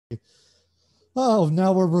Oh,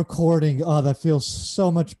 now we're recording. Oh, that feels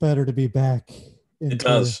so much better to be back It into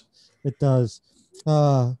does. it does.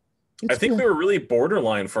 Uh I it's think been we were really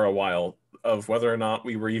borderline for a while of whether or not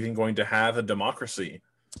we were even going to have a democracy.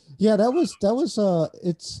 yeah, that was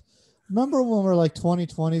it's remember when we're like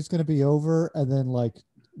 2020 is gonna be over and then like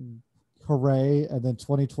hooray, and then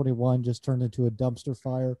 2021 just turned into a dumpster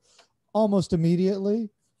fire almost immediately.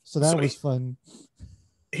 So that So was fun.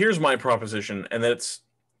 here's my proposition, and that's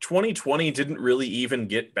 2020 didn't really even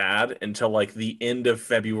get bad until like the end of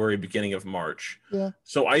February, beginning of March. Yeah.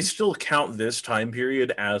 So I still count this time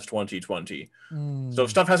period as 2020. So if Mm,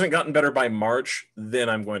 stuff hasn't gotten better by March, then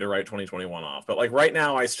I'm going to write 2021 off. But like right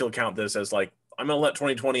now, I still count this as like I'm going to let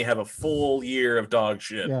 2020 have a full year of dog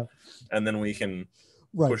shit, yeah. and then we can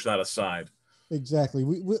Right. push that aside. Exactly.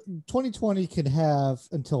 We 2020 can have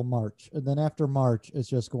until March, and then after March, it's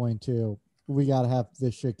just going to we got to have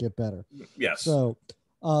this shit get better. Yes, So,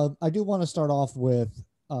 I do want to start off with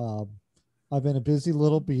um, I've been a busy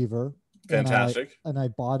little beaver, and I fantastic. and I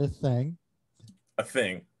bought a thing. A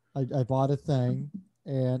thing. I bought a thing,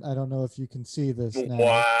 and I don't know if you can see this now.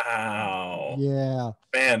 Wow, Yeah.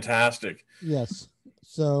 fantastic. Yes.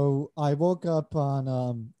 So I woke up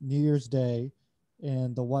on New Year's Day,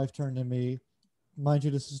 and the wife turned to me. Mind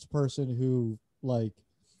you, this is the person who like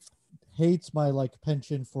hates my like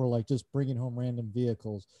penchant for like just bringing home random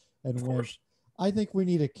vehicles, and Of went, course. I think we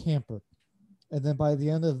need a camper. And then by the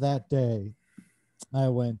end of that day, I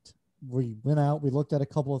went, we went out, we looked at a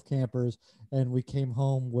couple of campers, and we came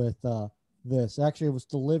home with this. Actually, it was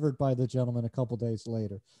delivered by the gentleman a couple days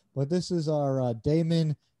later. But this is our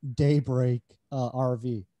Damon Daybreak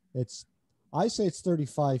RV. It's, I say it's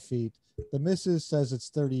 35 feet. The missus says it's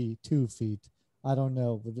 32 feet. I don't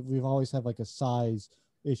know. We've always had like a size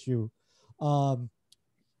issue. Um,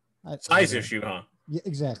 I Size don't. issue, huh? Yeah,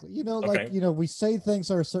 exactly. Like Okay. we say things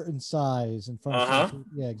are a certain size in front of certain Uh-huh. people.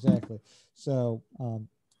 Yeah, exactly. So,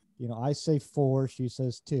 I say four, she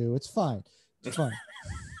says two. It's fine. It's fine.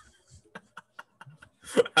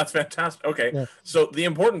 That's fantastic. Okay. Yeah, So the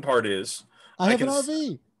important part is I I have an can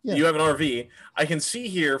RV. Yeah. you have an RV. I can see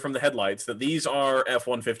here from the headlights that these are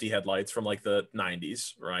F-150 headlights from like the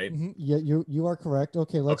 90s, right? Yeah, you are correct.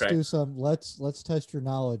 Okay, let's Okay. do some. Let's test your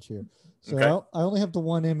knowledge here. Okay. So I only have the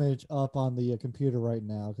one image up on the computer right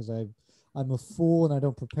now because I'm a fool and I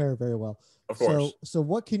don't prepare very well. Of So course. so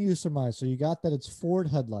what can you surmise? So you got that it's Ford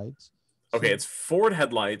headlights. Okay, So it's Ford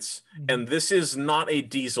headlights, mhm, and this is not a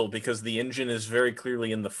diesel because the engine is very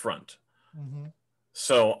clearly in the front. mhm.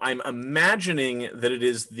 So I'm imagining that it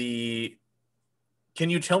is the. Can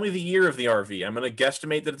you tell me the year of the RV? I'm going to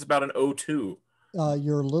guesstimate that it's about an '02.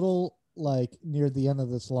 You're a little like near the end of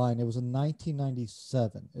this line. It was in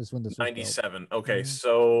 1997 is when this was built. 97. Okay, Hmm.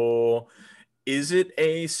 so is it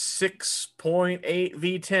a 6.8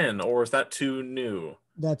 V10 or is that too new?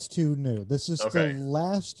 That's too new. This is the Okay.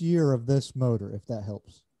 last year of this motor, if that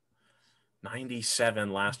helps.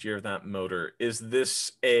 97 last year of that motor. Is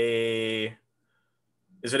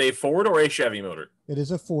it a Ford or a Chevy motor? It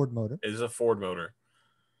is a Ford motor. It is a Ford motor.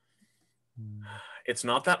 Mm. It's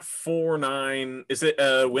not that 4.9. Is it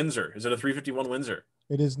a Windsor? Is it a 351 Windsor?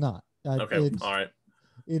 It is not. Okay. All right.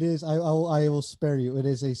 It is. I will spare you. It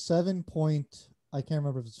is a 7 point. I can't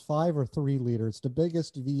remember if it's 5 or 3 liter. It's the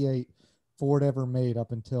biggest V8 Ford ever made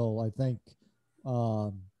up until I think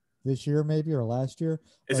um, this year maybe or last year.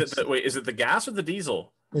 But Is it the gas or the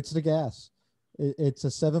diesel? it's the gas. It's a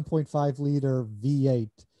 7.5 liter V8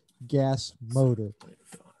 gas motor.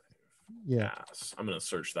 7.5 Yeah, gas. I'm going to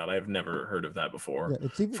search that. I've never heard of that before. yeah.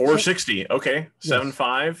 It's even so. 460. Okay. Yes.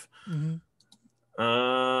 7.5. Mm-hmm.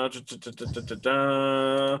 How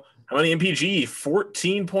many MPG?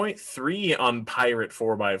 14.3 on Pirate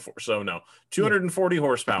 4x4. So, no. Yeah. 240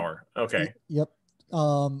 horsepower. Okay. Yep.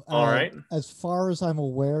 All right. As far as I'm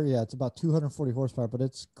aware, yeah, it's about 240 horsepower, but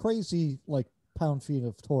it's crazy, like pound feet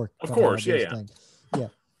of torque Of coming out course. of Yeah. this Yeah. thing. Yeah.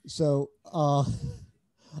 So,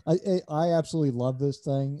 I absolutely love this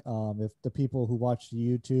thing. If the people who watch the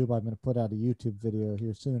YouTube, I'm going to put out a YouTube video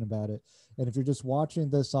here soon about it. And if you're just watching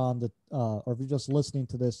this on the, or if you're just listening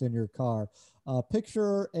to this in your car,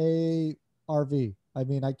 picture a RV. I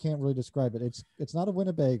mean, I can't really describe it. It's not a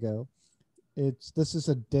Winnebago. This is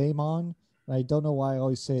a Damon. And I don't know why I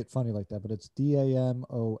always say it funny like that, but it's Damon,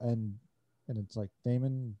 and it's like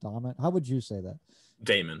Damon. How would you say that?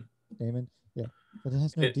 Damon. Damon? Yeah, but it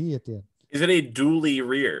has no It, D at the end. is it a dually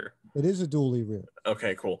rear? It is a dually rear.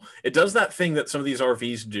 Okay, cool. It does that thing that some of these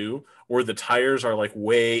RVs do where the tires are like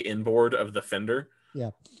way inboard of the fender Yeah,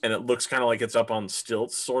 and it looks kind of like it's up on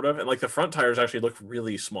stilts, sort of. And like the front tires actually look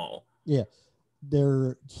really small. yeah,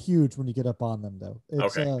 they're huge when you get up on them, though.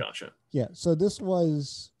 It's Okay, gotcha. yeah. So this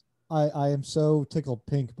was I am so tickled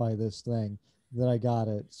pink by this thing that I got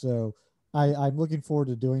it. So I'm looking forward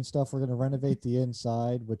to doing stuff. We're going to renovate the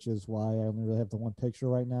inside, which is why I only really have the one picture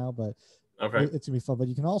right now, but Okay. it's going to be fun. But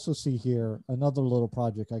you can also see here another little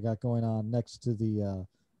project I got going on next to the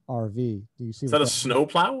RV. Do you see Is what that a that is?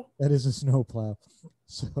 snowplow? That is a snowplow.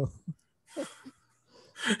 So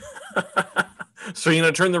So you're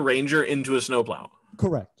gonna turn the Ranger into a snowplow.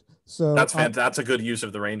 correct. So That's fantastic. That's a good use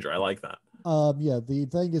of the Ranger. I like that. yeah, the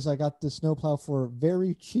thing is I got the snowplow for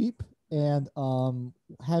very cheap, and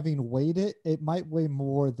having weighed it, it might weigh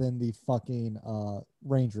more than the fucking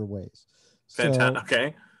Ranger weighs.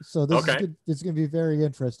 Fantastic. So Okay. this is Okay. good. It's going to be very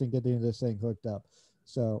interesting getting this thing hooked up.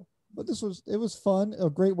 So, but it was fun. A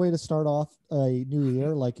great way to start off a new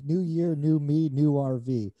year, like new year, new me, new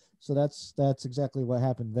RV. So that's exactly what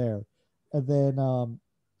happened there. And then,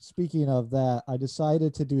 speaking of that, I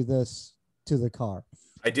decided to do this to the car.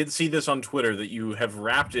 I did see this on Twitter that you have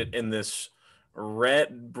wrapped it in this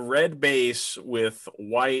red base with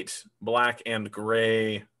white, black, and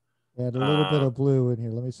gray And a little bit uh, of blue in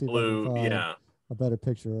here. Let me see if I can blue. find Yeah. a better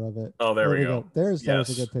picture of it. Oh, there There we we go. go. There's a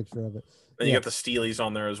Yes. good picture of it. And you got the Steelies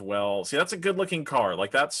on there as well. See, that's a good looking car.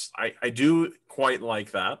 Like I do quite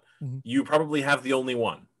like that. Mm-hmm. You probably have the only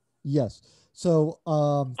one. Yes. So,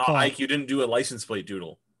 Ike, you didn't do a license plate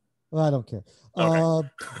doodle. well, I don't care. Okay.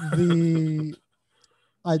 The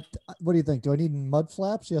I what do you think? Do I need mud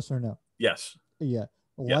flaps? Yes or no? Yes. Yeah.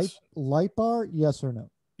 Yes. Light bar? Yes or no?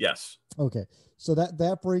 Yes. Okay. So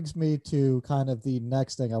that brings me to kind of the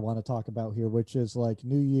next thing I want to talk about here, which is like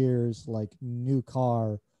New Year's, like new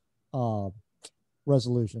car uh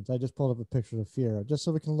resolutions. I just pulled up a picture of Fiero just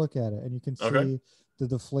so we can look at it and you can Okay. see the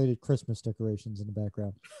deflated Christmas decorations in the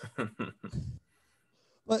background.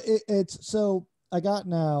 But it's so I got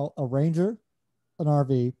now a Ranger, an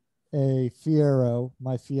RV, a Fiero,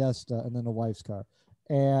 my Fiesta, and then a wife's car.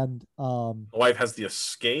 And The wife has the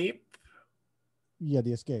Escape. yeah,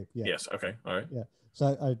 the Escape. Yeah. Yes. Okay. All right. Yeah. So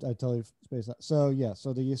I totally spaced that. So yeah,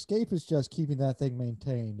 so the Escape is just keeping that thing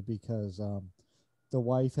maintained because the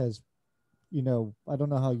wife has, I don't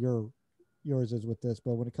know how yours is with this,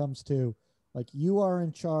 but when it comes to like you are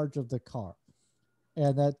in charge of the car,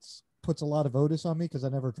 and that's puts a lot of onus on me because I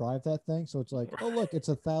never drive that thing. So it's like, oh look, it's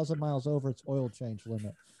 1,000 miles over its oil change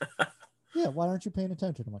limit. Yeah, why aren't you paying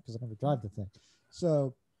attention? I'm like, because I never drive the thing.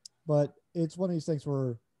 So, but it's one of these things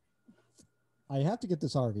where I have to get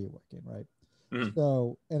this RV working, right? Mhm.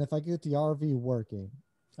 So, and if I get the RV working,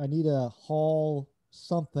 I need to haul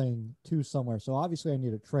something to somewhere. So obviously I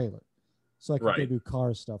need a trailer so I can go Right. do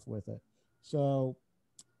car stuff with it. So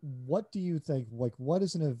what do you think? Like, what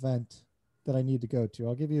is an event that I need to go to?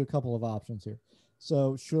 I'll give you a couple of options here.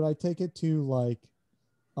 So should I take it to like,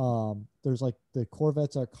 there's like the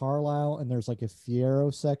Corvettes at Carlisle and there's like a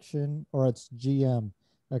Fiero section or it's GM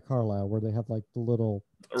at Carlisle where they have like the little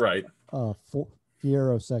Right.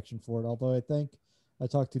 Fiero section for it. Although I think I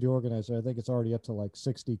talked to the organizer, I think it's already up to like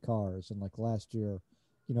 60 cars. And like last year,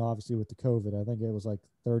 obviously with the COVID, I think it was like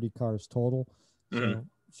 30 cars total. Mhm.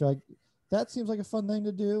 So that seems like a fun thing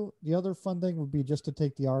to do. The other fun thing would be just to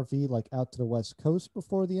take the RV like out to the West Coast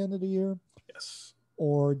before the end of the year. Yes.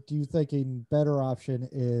 Or do you think a better option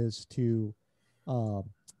is to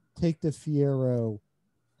take the Fiero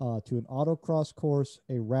to an autocross course,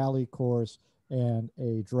 a rally course, and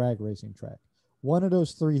a drag racing track? One of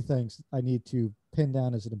those three things I need to pin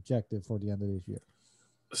down as an objective for the end of this year.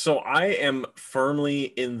 So I am firmly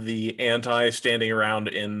in the anti-standing around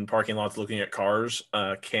in parking lots looking at cars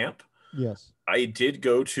camp. Yes. I did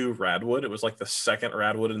go to Radwood. It was like the second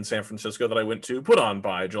Radwood in San Francisco that I went to, put on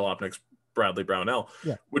by Jalopnik's Bradley Brownell,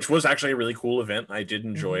 Yeah. which was actually a really cool event. I did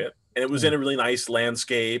enjoy it. And it was in a really nice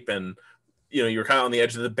landscape. And, you were kind of on the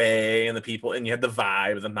edge of the bay and the people, and you had the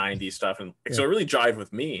vibe of the 90s stuff. And so it really jived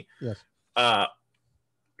with me. Yes.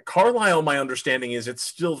 Carlisle, my understanding is it's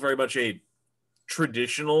still very much a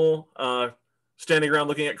traditional standing around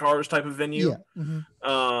looking at cars type of venue.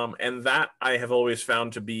 Yeah. And that I have always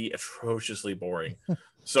found to be atrociously boring.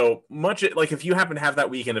 So much like if you happen to have that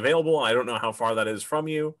weekend available, I don't know how far that is from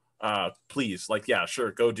you. Please, yeah,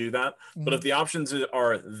 sure, go do that. But if the options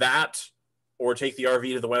are that or take the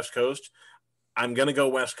RV to the West Coast, I'm gonna go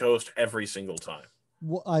West Coast every single time.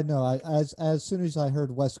 Well, I know. As soon as I heard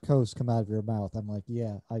West Coast come out of your mouth, I'm like,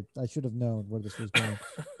 yeah, I should have known where this was going.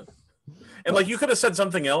 And you could have said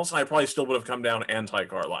something else, and I probably still would have come down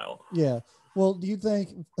anti-Carlisle. Yeah. Well, do you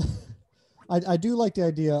think? I do like the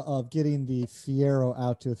idea of getting the Fiero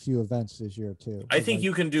out to a few events this year too. I think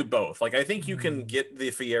you can do both. I think you can get the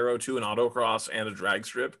Fiero to an autocross and a drag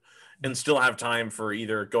strip, and still have time for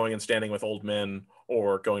either going and standing with old men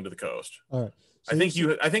or going to the coast. All right. So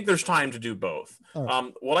I think there's time to do both.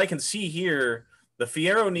 right. What I can see here, the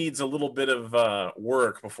Fiero needs a little bit of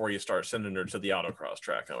work before you start sending her to the autocross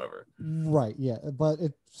track. However, Right, yeah, but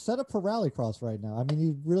it's set up for rallycross right now. I mean,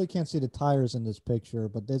 you really can't see the tires in this picture,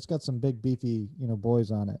 but it's got some big beefy,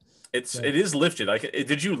 boys on it. it is lifted.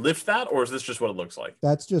 Did you lift that, or is this just what it looks like?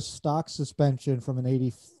 That's just stock suspension from an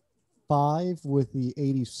 85 with the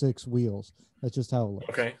 86 wheels. That's just how it looks.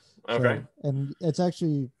 Okay. So, and it's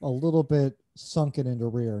actually a little bit sunken into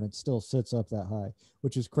rear, and it still sits up that high,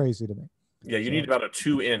 which is crazy to me. Yeah, you need about a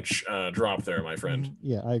 2-inch drop there, my friend.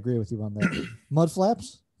 Yeah, I agree with you on that. Mud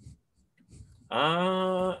flaps?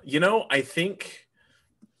 I think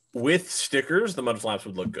with stickers, the mud flaps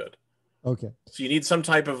would look good. Okay. So you need some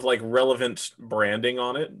type of like relevant branding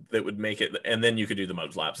on it that would make it, and then you could do the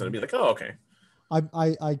mud flaps, and it'd be like, oh, okay.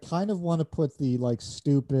 I kind of want to put the like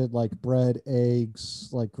stupid like bread, eggs,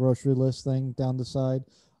 like grocery list thing down the side.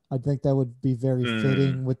 I think that would be very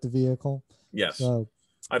fitting with the vehicle. Yes, so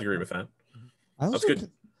I'd agree with that. That's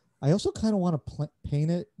good. I also kind of want to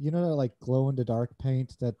paint it. You know, that like glow in the dark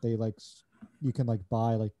paint that they like you can like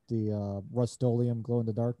buy, like the Rust-Oleum glow in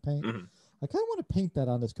the dark paint. Mm-hmm. I kind of want to paint that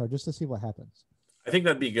on this car just to see what happens. I think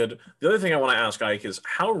that'd be good. The other thing I want to ask Ike is,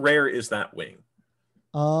 how rare is that wing?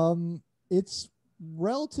 It's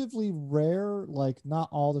relatively rare. Like, not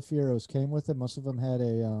all the Fieros came with it. Most of them had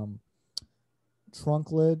a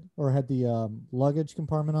trunk lid or had the luggage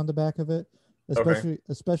compartment on the back of it,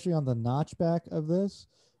 especially on the notch back of this.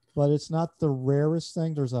 But it's not the rarest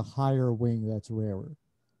thing. There's a higher wing that's rarer.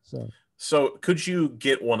 So could you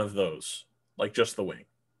get one of those, like just the wing?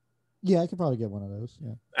 Yeah, I could probably get one of those.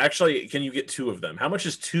 Yeah. Actually, can you get 2 of them? How much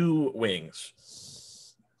is 2 wings?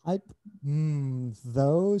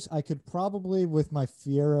 Those I could probably, with my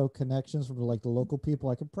Fiero connections from like the local people,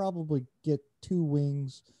 I could probably get 2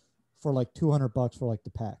 wings for like $200 for like the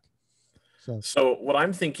pack. So what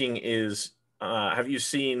I'm thinking is, have you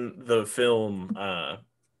seen the film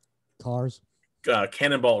Cars?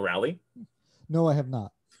 Cannonball Rally? No, I have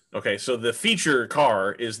not. Okay, so the feature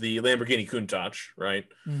car is the Lamborghini Countach, right?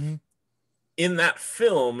 Mm-hmm. In that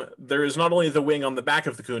film, there is not only the wing on the back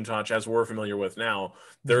of the Countach, as we're familiar with now,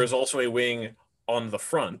 there is also a wing on the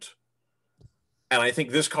front. And I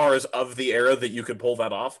think this car is of the era that you could pull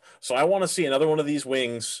that off. So I want to see another one of these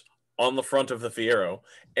wings on the front of the Fiero.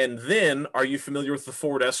 And then, are you familiar with the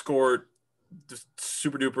Ford Escort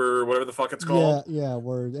Super Duper, whatever the fuck it's called? Yeah,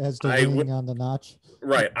 where it has the wing on the notch.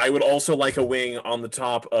 Right. I would also like a wing on the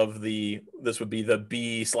top of this would be the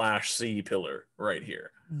B/C pillar right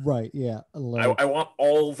here. Right, yeah. I want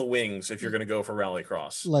all the wings if you're going to go for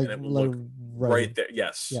rallycross. Like, and it would look right there.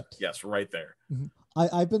 Yes. Yep. Yes, right there. Mm-hmm.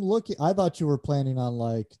 I've been looking. I thought you were planning on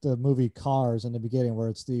like the movie Cars in the beginning, where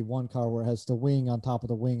it's the one car where it has the wing on top of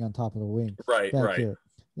the wing on top of the wing. Right, right. Here.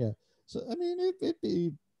 Yeah. So I mean,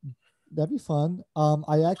 that'd be fun.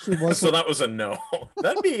 I actually was. So that was a no.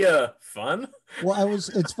 That'd be fun. Well,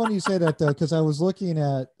 it's funny you say that though, because I was looking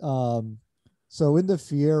at so in the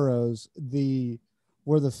Fieros,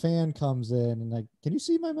 where the fan comes in, and like, can you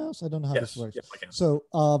see my mouse? I don't know how this works. Yes, I can. So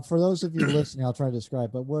for those of you listening, I'll try to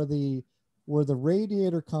describe, but where the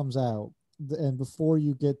radiator comes out, and before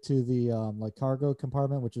you get to the like cargo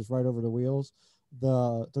compartment, which is right over the wheels,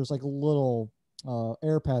 there's like a little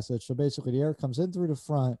air passage. So basically the air comes in through the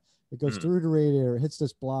front, it goes through the radiator, it hits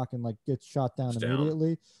this block, and like gets shot down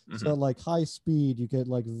immediately. So at like high speed, you get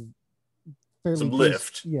like fairly some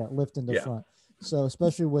lift. Lift in the front. So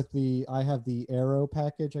especially with I have the Aero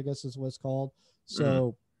package, I guess is what it's called.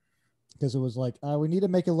 So because it was like, we need to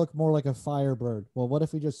make it look more like a Firebird. Well, what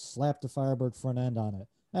if we just slap the Firebird front end on it?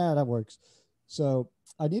 That works. So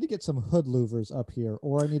I need to get some hood louvers up here,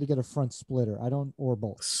 or I need to get a front splitter. Or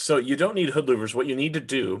both. So you don't need hood louvers. What you need to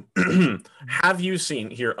do, have you seen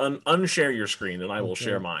here, unshare your screen and I will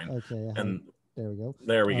share mine. Okay. And there we go.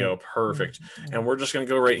 There we go. Perfect. And we're just going to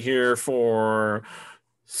go right here for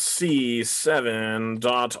C7.R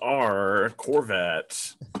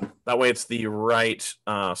Corvette. That way it's the right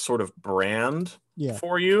sort of brand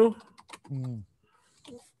for you.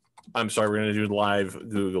 I'm sorry, we're going to do live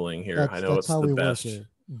Googling here. I know it's the best.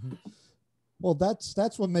 Well,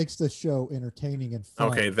 that's what makes this show entertaining and fun.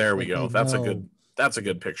 Okay, there we go. That's a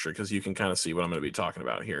good picture because you can kind of see what I'm going to be talking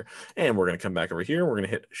about here. And we're going to come back over here. We're going to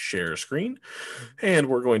hit share screen and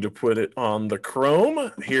we're going to put it on the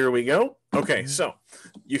Chrome. Here we go. Okay, so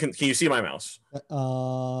can you see my mouse?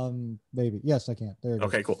 Maybe. Yes, I can. There it is.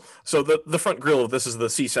 Okay, cool. So the front grille of this is the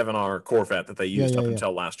C7R Corvette that they used up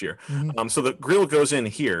until last year. So the grille goes in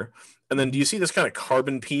here. And then do you see this kind of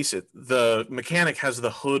carbon piece? The mechanic has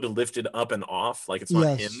the hood lifted up and off, like it's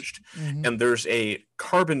not hinged. And there's a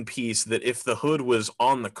carbon piece that if the hood was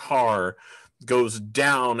on the car, goes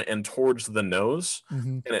down and towards the nose,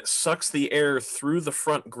 Mhm. and it sucks the air through the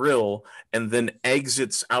front grille and then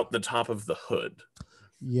exits out the top of the hood.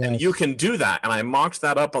 And you Yes. can do that. And I mocked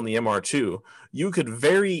that up on the MR2. You could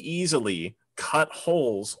very easily cut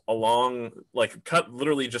holes along, like cut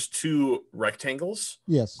literally just two rectangles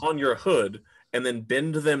Yes. on your hood and then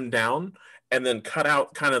bend them down and then cut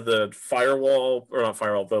out kind of the firewall, or not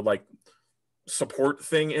firewall, the like support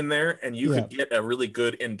thing in there. And you Yeah. could get a really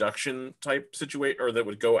good induction type situation, or that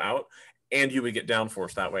would go out, and you would get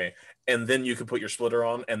downforce that way. And then you could put your splitter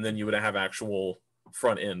on, and then you would have actual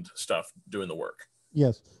front end stuff doing the work.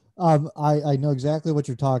 Yes. I know exactly what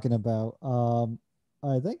you're talking about.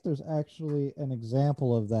 I think there's actually an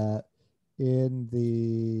example of that in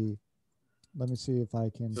the. Let me see if I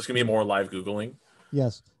can. Is this going to be more live Googling?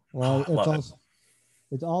 Yes. Well, Oh,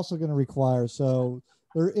 it's also going to require. So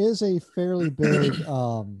there is a fairly big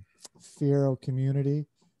Fiero community.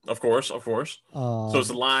 Of course. So it's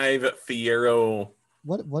Um, live Fiero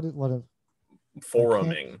what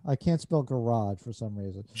foruming. I can't spell garage for some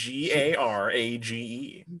reason. Garage.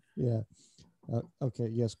 Yeah. Okay.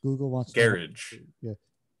 Yes. Google wants Garage. Yeah.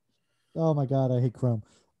 Oh my God, I hate Chrome.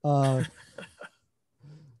 Then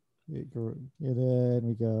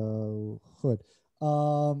we go hood.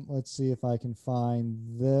 Let's see if I can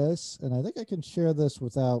find this, and I think I can share this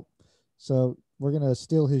without. So we're gonna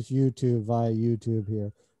steal his YouTube via YouTube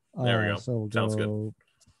here. There we go. So we'll Sounds go.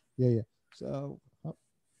 Yeah. So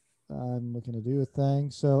I'm looking to do a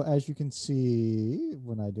thing. So as you can see,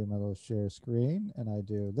 when I do my little share screen and I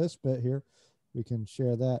do this bit here, we can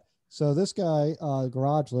share that. So this guy,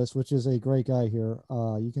 Garage List, which is a great guy here,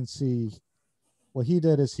 you can see what he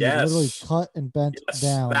did is he literally cut and bent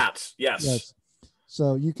down. Yes.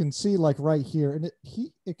 So you can see like right here, and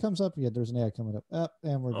it comes up. Yeah, there's an ad coming up,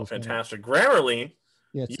 and we're just fantastic. Grammarly.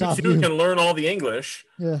 Yeah, you too can learn all the English.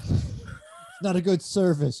 Yeah. Not a good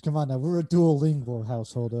service. Come on now. We're a Duolingual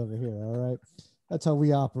household over here. All right. That's how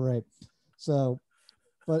we operate. So,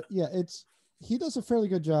 but yeah, he does a fairly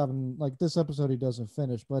good job. And like this episode, he doesn't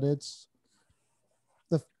finish, but it's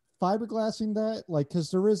the fiberglassing that, like,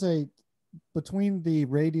 because there is between the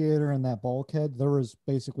radiator and that bulkhead, there is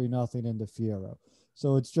basically nothing in the Fiero.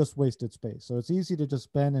 So it's just wasted space. So it's easy to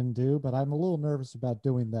just bend and do, but I'm a little nervous about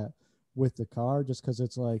doing that with the car just because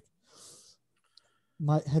it's like,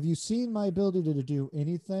 have you seen my ability to do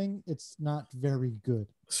anything? It's not very good.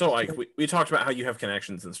 So like we talked about how you have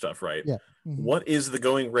connections and stuff, right? Yeah. Mm-hmm. What is the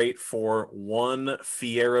going rate for one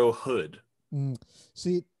Fiero hood?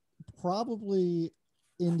 See, probably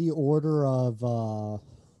in the order of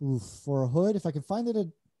for a hood, if I can find it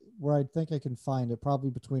where I think I can find it, probably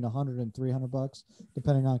between $100 and $300,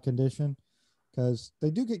 depending on condition. Because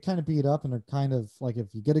they do get kind of beat up, and they're kind of like,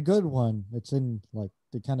 if you get a good one, it's in like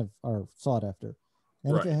they kind of are sought after.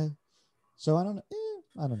 And right. So I don't know.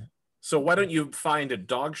 I don't know. So why don't you find a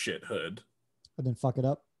dog shit hood and then fuck it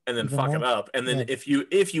up? And then fuck it up. And then if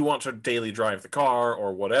you want to daily drive the car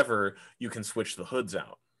or whatever, you can switch the hoods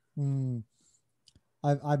out. I'm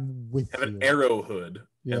with you. Have an arrow hood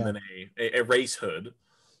and then a race hood,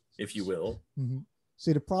 if you will. Mm-hmm.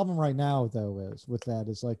 See, the problem right now, though,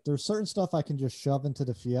 is like there's certain stuff I can just shove into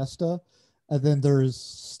the Fiesta, and then there's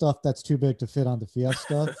stuff that's too big to fit on the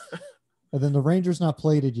Fiesta. And then the Ranger's not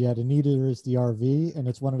plated yet, and neither is the RV. And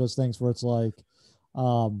it's one of those things where it's like,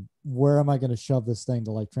 where am I going to shove this thing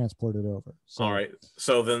to like transport it over? So, all right.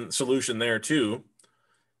 So then solution there too.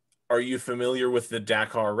 Are you familiar with the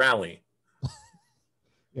Dakar Rally?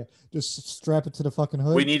 Yeah, just strap it to the fucking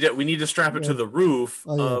hood. We need to strap it to the roof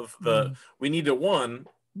of the. Mm-hmm. We need to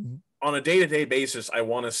on a day-to-day basis. I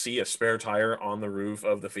want to see a spare tire on the roof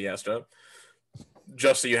of the Fiesta,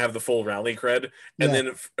 just so you have the full rally cred. And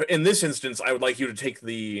then in this instance, I would like you to take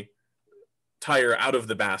the tire out of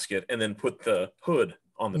the basket and then put the hood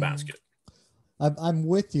on the basket. I'm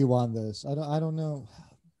with you on this. I don't know.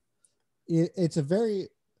 It's a very.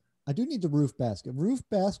 I do need the roof basket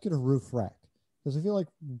or roof rack. Because I feel like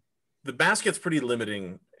the basket's pretty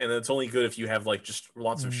limiting, and it's only good if you have like just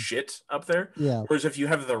lots of shit up there. Yeah. Whereas if you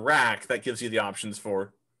have the rack, that gives you the options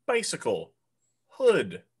for bicycle,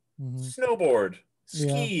 hood, snowboard,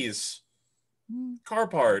 skis, car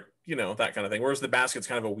part, that kind of thing. Whereas the basket's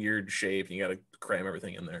kind of a weird shape, and you got to cram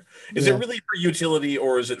everything in there. Is it really for utility,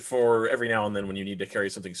 or is it for every now and then when you need to carry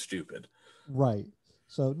something stupid? Right.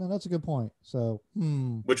 So no, that's a good point. So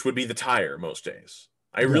which would be the tire most days.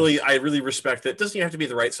 I really respect that. It doesn't have to be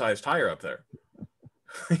the right size tire up there.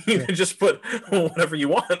 You can just put whatever you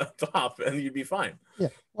want up top and you'd be fine. Yeah.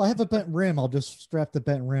 Well, I have a bent rim. I'll just strap the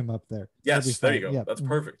bent rim up there. Yes, there you go. Yeah. That's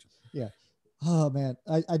perfect. Yeah. Oh man.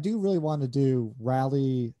 I do really want to do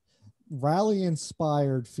rally rally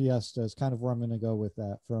inspired Fiesta is kind of where I'm going to go with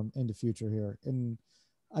that from into future here. And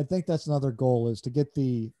I think that's another goal is to get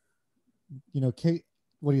the,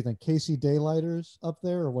 what do you think? Casey Daylighters up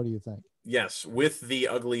there, or what do you think? Yes, with the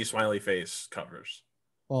ugly smiley face covers.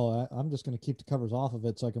 Well, I'm just going to keep the covers off of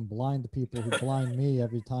it so I can blind the people who blind me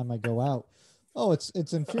every time I go out. Oh, it's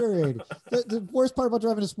infuriating. The worst part about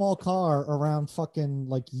driving a small car around fucking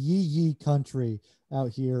like yee country out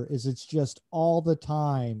here is it's just all the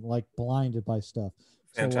time like blinded by stuff.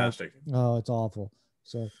 So like, Fantastic. oh, it's awful.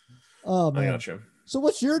 So, oh I man. got you. So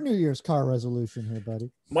what's your New Year's car resolution here,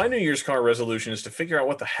 buddy? My New Year's car resolution is to figure out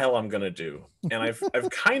what the hell I'm gonna do, and I've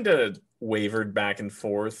kind of wavered back and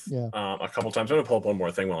forth Yeah. A couple times. I'm gonna pull up one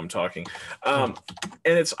more thing while I'm talking, Yeah.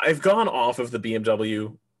 and I've gone off of the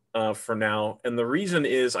BMW for now, and the reason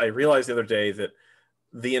is I realized the other day that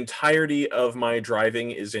the entirety of my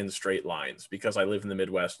driving is in straight lines because I live in the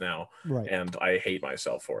Midwest now, Right. and I hate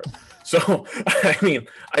myself for it. So, I mean,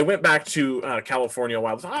 I went back to California a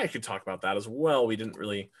while. I could talk about that as well. We didn't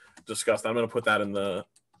really discuss that. I'm going to put that in the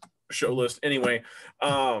show list anyway.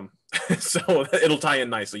 So it'll tie in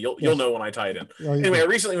nicely. You'll know when I tie it in. Oh, Anyway, I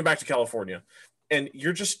recently went back to California, and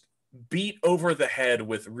you're just beat over the head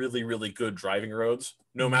with really, really good driving roads,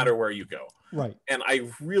 no matter where you go. Right. And I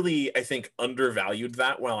think, undervalued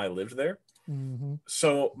that while I lived there. Mm-hmm.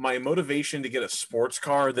 So my motivation to get a sports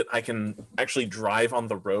car that I can actually drive on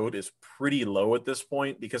the road is pretty low at this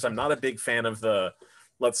point because I'm not a big fan of the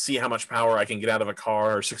let's see how much power I can get out of a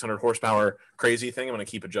car or 600 horsepower crazy thing. I'm going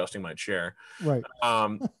to keep adjusting my chair. Right.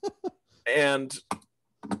 And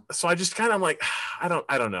so I just I'm like, I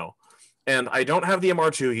don't know. And I don't have the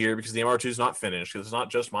MR2 here because the MR2 is not finished because it's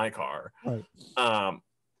not just my car. Right.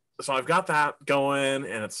 So I've got that going,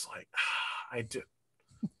 and it's like, I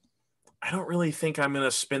don't really think I'm going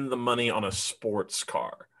to spend the money on a sports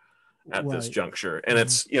car at this juncture. And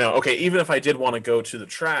it's, okay, even if I did want to go to the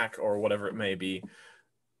track or whatever it may be,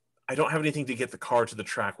 I don't have anything to get the car to the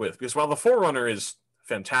track with because while the 4Runner is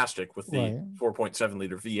fantastic with the 4.7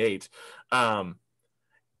 liter V8,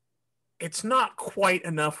 it's not quite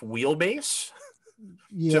enough wheelbase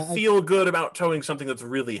to feel good about towing something that's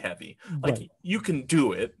really heavy. Like you can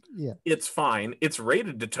do it. Yeah. It's fine. It's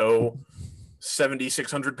rated to tow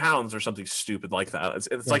 7,600 pounds or something stupid like that.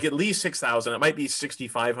 It's like at least 6,000. It might be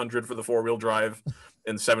 6,500 for the 4-wheel drive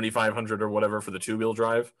and 7,500 or whatever for the 2-wheel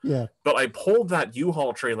drive. Yeah. But I pulled that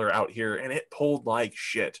U-Haul trailer out here and it pulled like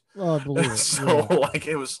shit. Oh, I believe it. So like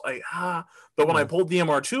it was like But when I pulled the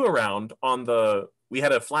MR2 around we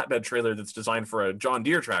had a flatbed trailer that's designed for a John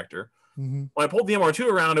Deere tractor. Mm-hmm. When I pulled the MR2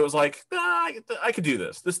 around, it was like I could do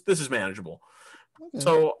this. This is manageable. Okay.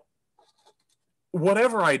 So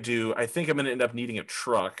whatever I do, I think I'm going to end up needing a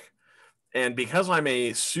truck. And because I'm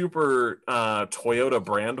a super Toyota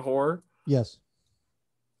brand whore, yes,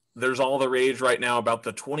 there's all the rage right now about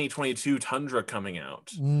the 2022 Tundra coming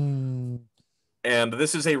out. And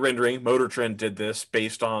this is a rendering. Motor Trend did this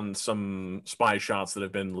based on some spy shots that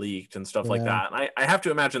have been leaked and stuff like that. And I have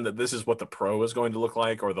to imagine that this is what the Pro is going to look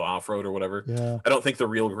like, or the off-road or whatever. Yeah. I don't think the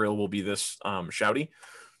real grill will be this shouty.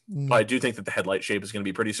 But I do think that the headlight shape is going to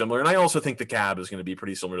be pretty similar. And I also think the cab is going to be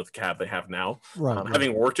pretty similar to the cab they have now. Right,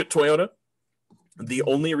 Having worked at Toyota, the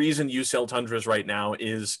only reason you sell Tundras right now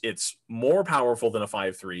is it's more powerful than a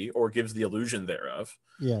 5.3 or gives the illusion thereof.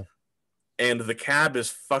 Yeah. And the cab is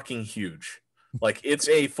fucking huge. Like it's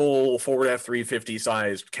a full Ford F-350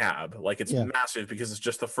 sized cab. Like it's massive because it's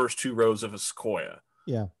just the first 2 rows of a Sequoia.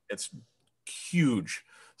 Yeah. It's huge.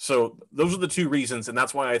 So those are the 2 reasons. And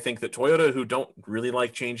that's why I think that Toyota, who don't really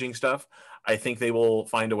like changing stuff, I think they will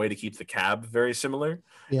find a way to keep the cab very similar.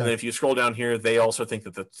 Yeah. And then if you scroll down here, they also think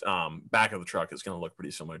that the back of the truck is going to look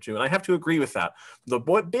pretty similar too. And I have to agree with that. The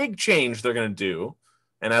big change they're going to do,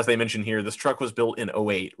 and as they mentioned here, this truck was built in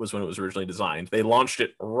 2008 was when it was originally designed. They launched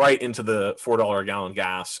it right into the $4 a gallon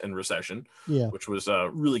gas and recession, which was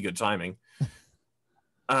really good timing.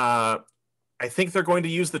 I think they're going to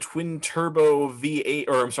use the twin turbo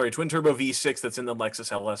V6 that's in the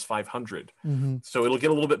Lexus LS 500. Mm-hmm. So it'll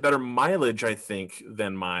get a little bit better mileage, I think,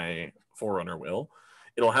 than my 4Runner will.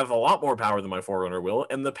 It'll have a lot more power than my 4Runner will,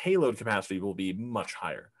 and the payload capacity will be much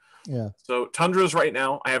higher. Yeah. So Tundras right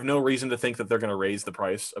now, I have no reason to think that they're going to raise the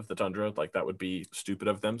price of the Tundra. Like that would be stupid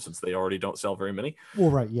of them since they already don't sell very many.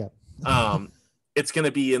 Well, right. Yeah. It's going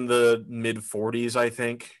to be in the mid 40s, I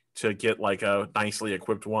think, to get like a nicely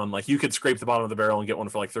equipped one. Like you could scrape the bottom of the barrel and get one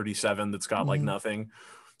for like 37 that's got like nothing.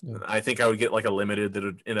 Yeah. I think I would get like a limited that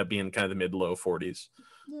would end up being kind of the mid low 40s.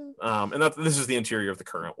 Yeah. And this is the interior of the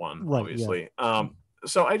current one, right, obviously. Yeah.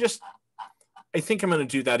 So I think I'm going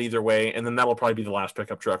to do that either way, and then that'll probably be the last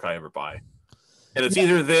pickup truck I ever buy. And it's Yeah.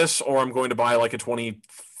 either this or I'm going to buy like a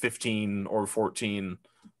 2015 or 14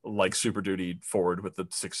 like Super Duty Ford with the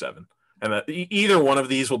 6.7. And either one of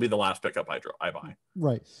these will be the last pickup I buy.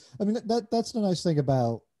 Right. I mean, that's the nice thing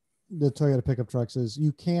about the Toyota pickup trucks is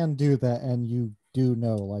you can do that, and you do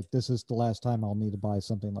know like this is the last time I'll need to buy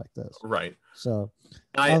something like this. Right. So,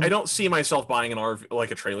 And I don't see myself buying an RV,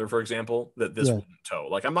 like a trailer, for example, that this yeah, wouldn't tow.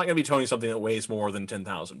 Like I'm not going to be towing something that weighs more than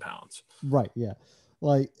 10,000 pounds. right, yeah.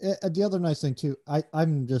 Like the other nice thing too,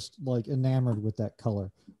 I'm just like enamored with that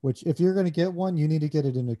color. Which if you're gonna get one, you need to get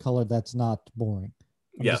it in a color that's not boring.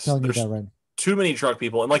 I'm just Yes, telling you there's that right. too many truck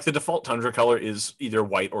people, and like the default Tundra color is either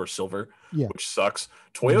white or silver, Yeah. which sucks.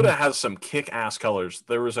 Mm-hmm. Toyota has some kick-ass colors.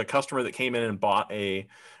 There was a customer that came in and bought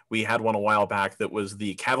we had one a while back that was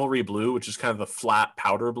the Cavalry Blue, which is kind of the flat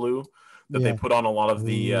powder blue that they Yeah. put on a lot of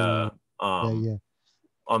the Yeah. Yeah.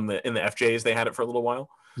 in the FJs. They had it for a little while.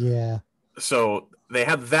 Yeah. So they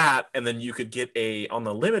had that, and then you could get on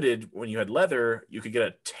the limited, when you had leather, you could get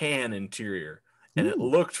a tan interior, and it Ooh.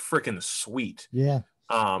 looked freaking sweet. Yeah.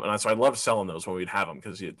 And so I loved selling those when we'd have them,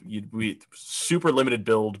 because we super limited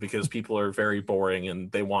build, because people are very boring and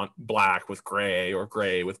they want black with gray or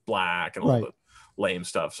gray with black and all Right. the lame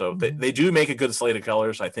stuff. So Mm-hmm. they do make a good slate of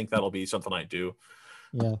colors. I think that'll be something I do.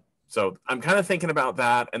 Yeah. So I'm kind of thinking about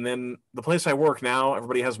that. And then the place I work now,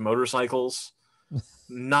 everybody has motorcycles.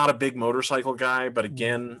 Not a big motorcycle guy, but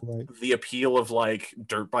again, Right. the appeal of like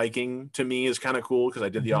dirt biking to me is kind of cool, because I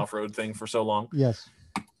did the Mhm. off-road thing for so long. Yes.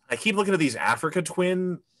 I keep looking at these Africa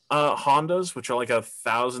Twin Hondas, which are like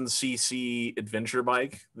 1,000cc adventure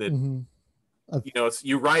bike that Mhm. it's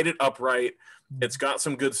you ride it upright. It's got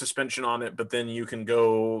some good suspension on it, but then you can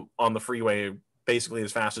go on the freeway basically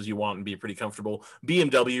as fast as you want and be pretty comfortable.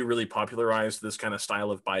 BMW really popularized this kind of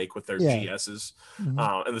style of bike with their GSs.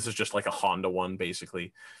 Mhm. And this is just like a Honda one,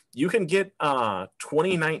 basically. You can get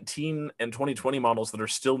 2019 and 2020 models that are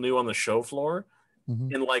still new on the show floor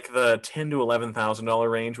Mhm. in like the $10,000 to $11,000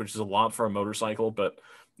 range, which is a lot for a motorcycle, but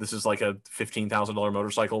this is like a $15,000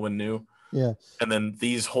 motorcycle when new. Yeah. And then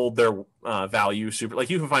these hold their value super. Like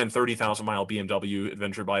you can find 30,000 mile BMW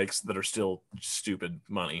adventure bikes that are still stupid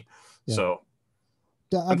money. Yeah. So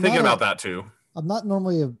Yeah, I'm thinking about that too. I'm not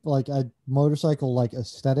normally a motorcycle like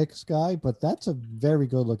aesthetics guy, but that's a very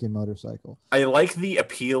good looking motorcycle. I like the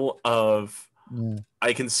appeal of Yeah.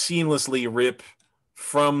 I can seamlessly rip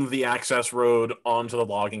from the access road onto the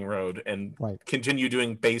logging road and continue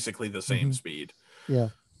doing basically the same speed. Yeah.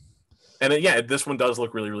 And this one does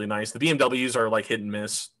look really, really nice. The BMWs are like hit and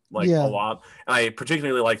miss, like a lot. And I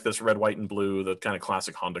particularly like this red, white, and blue, the kind of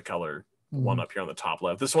classic Honda color one up here on the top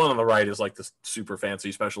left. This one on the right is like this super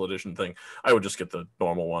fancy special edition thing. I would just get the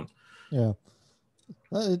normal one. Yeah.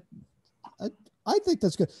 I think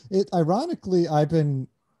that's good. Ironically, I don't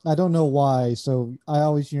know why. So I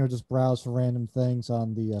always, just browse for random things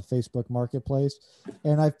on the Facebook Marketplace,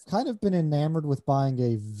 and I've kind of been enamored with buying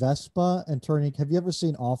a Vespa and turning. Have you ever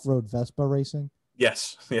seen off-road Vespa racing?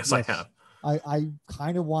 Yes, I have. I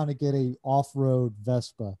kind of want to get a off-road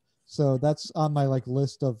Vespa, so that's on my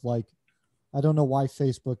list of I don't know why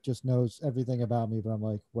Facebook just knows everything about me, but I'm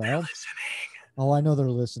like, well, they're listening. Oh, I know they're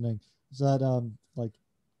listening. Is that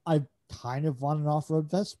I kind of want an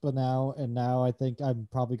off-road Vespa now, and now I think I'm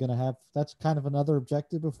probably going to have that's kind of another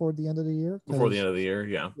objective before the end of the year. Before the end of the year,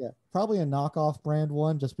 yeah. Yeah, probably a knockoff brand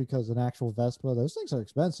one, just because an actual Vespa, those things are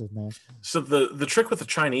expensive, man. So the trick with the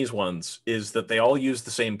Chinese ones is that they all use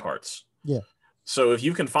the same parts. Yeah. So if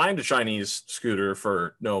you can find a Chinese scooter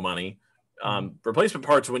for no money, replacement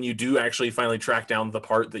parts, when you do actually finally track down the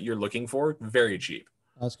part that you're looking for, very cheap.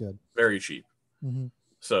 That's good. Very cheap. Mm-hmm.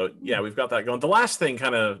 So yeah, we've got that going. The last thing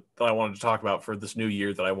kind of that I wanted to talk about for this new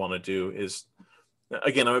year that I want to do is,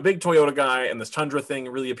 again, I'm a big Toyota guy, and this Tundra thing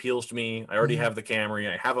really appeals to me. I already have the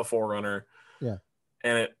Camry. I have a 4Runner. Yeah.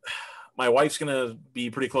 And my wife's going to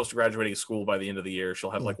be pretty close to graduating school by the end of the year.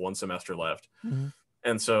 She'll have like one semester left. Mm-hmm.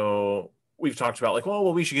 And so we've talked about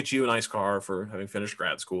well, we should get you a nice car for having finished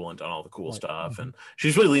grad school and done all the cool stuff. And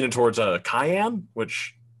she's really leaning towards a Cayenne,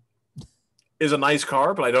 which is a nice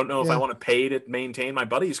car, but I don't know if I want to pay to maintain. My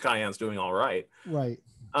buddy's Cayenne's doing all right. Right.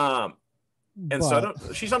 So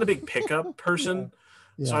she's not a big pickup person.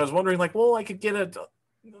 Yeah. So I was wondering I could get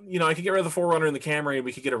I could get rid of the 4Runner and the Camry, and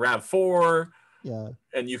we could get a RAV4. Yeah.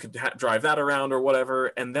 And you could drive that around or whatever.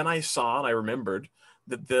 And then I saw and I remembered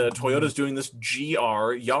that the Toyota's doing this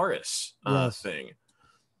GR Yaris thing.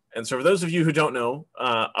 And so for those of you who don't know,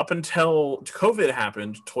 up until COVID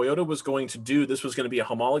happened, Toyota was going to do, this was going to be a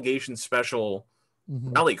homologation special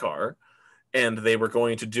rally car. And they were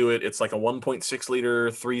going to do it. It's like a 1.6 liter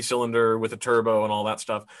 3-cylinder with a turbo and all that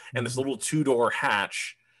stuff. And this little 2-door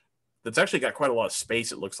hatch that's actually got quite a lot of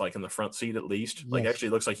space, it looks like, in the front seat at least. Like, Yes. actually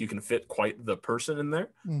looks like you can fit quite the person in there,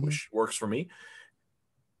 which works for me.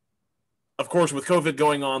 Of course, with COVID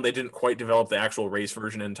going on, they didn't quite develop the actual race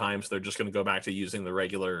version in time, so they're just going to go back to using the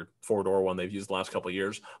regular four-door one they've used the last couple of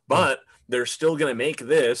years. But they're still going to make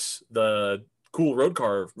this the cool road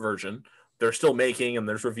car version. They're still making, and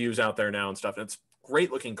there's reviews out there now and stuff. And it's a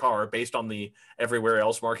great-looking car based on the everywhere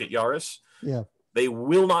else market Yaris. Yeah. They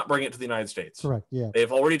will not bring it to the United States. Correct. Yeah.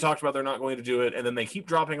 They've already talked about they're not going to do it, and then they keep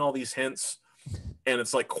dropping all these hints, and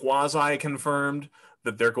it's like quasi-confirmed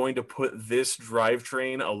that they're going to put this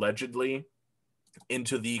drivetrain allegedly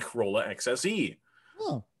into the Corolla XSE.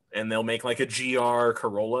 Oh. And they'll make like a GR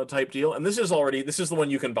Corolla type deal. And this is the one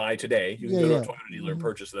you can buy today. You can go to a Toyota dealer and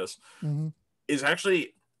purchase this. Is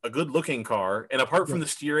actually a good looking car. And apart from the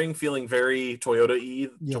steering feeling very Toyota-y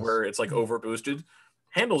to where it's like over boosted,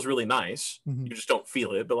 handles really nice. You just don't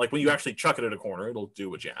feel it. But like when you actually chuck it at a corner, it'll do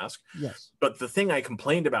what you ask. Yes. But the thing I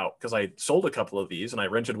complained about, because I sold a couple of these and I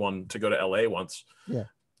rented one to go to LA once,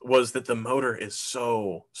 was that the motor is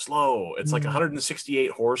so slow. It's like 168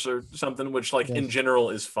 horse or something, which like in general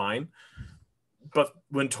is fine. But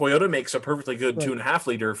when Toyota makes a perfectly good 2.5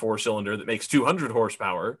 liter 4-cylinder that makes 200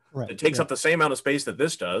 horsepower, it takes up the same amount of space that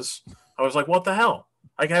this does. I was like, what the hell?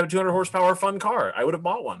 I can have a 200 horsepower fun car. I would have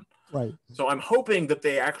bought one. Right. So I'm hoping that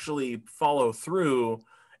they actually follow through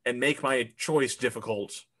and make my choice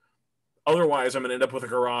difficult. Otherwise, I'm going to end up with a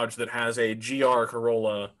garage that has a GR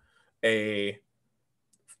Corolla, a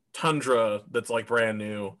Tundra that's like brand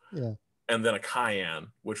new, and then a Cayenne,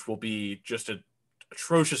 which will be just an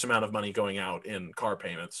atrocious amount of money going out in car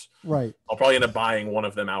payments. Right. I'll probably end up buying one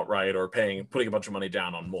of them outright or putting a bunch of money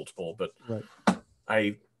down on multiple, but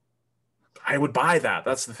I would buy that.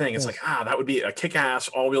 That's the thing. It's like, that would be a kick-ass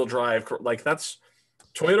all-wheel drive. Like that's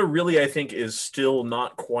Toyota really, I think, is still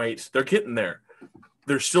not quite, they're getting there.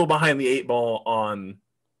 They're still behind the 8 ball on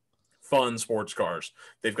fun sports cars.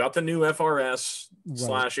 They've got the new FRS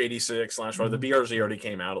 /86 or the BRZ already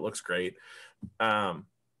came out. It looks great.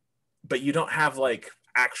 But you don't have like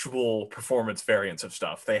actual performance variants of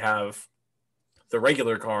stuff. They have the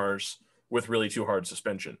regular cars with really too hard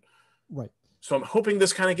suspension. Right. So I'm hoping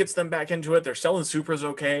this kind of gets them back into it. They're selling Supras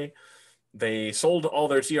okay. They sold all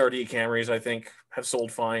their TRD Camrys, I think, have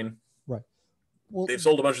sold fine. Right. Well, they've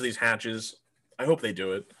sold a bunch of these hatches. I hope they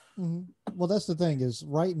do it. Well, that's the thing is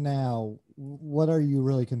right now, what are you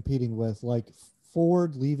really competing with? Like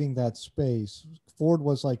Ford leaving that space. Ford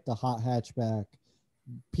was like the hot hatchback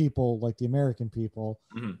people, like the American people.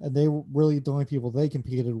 And they were really the only people they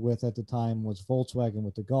competed with at the time was Volkswagen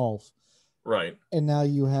with the Golf. Right. And now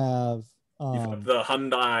you have the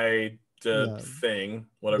Hyundai thing,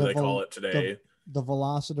 whatever they call it today. The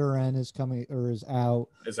Velociter N is coming or is out.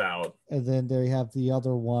 And then they have the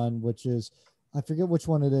other one, which is, I forget which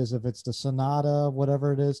one it is. If it's the Sonata,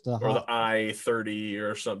 whatever it is, the I-30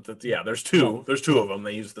 or something. Yeah, there's two. There's two of them.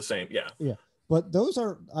 They use the same. Yeah. Yeah. But those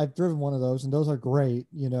are, I've driven one of those and those are great,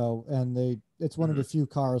 and it's one of the few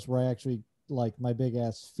cars where I actually like my big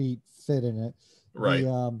ass feet fit in it. Right.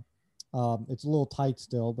 It's a little tight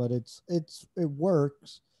still, but it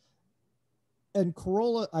works. And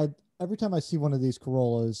Corolla, every time I see one of these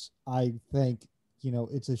Corollas, I think,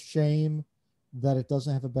 it's a shame that it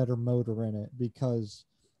doesn't have a better motor in it because,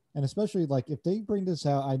 and especially like if they bring this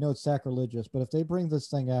out, I know it's sacrilegious, but if they bring this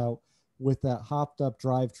thing out with that hopped up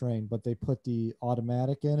drivetrain, but they put the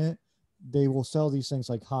automatic in it, they will sell these things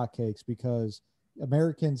like hotcakes because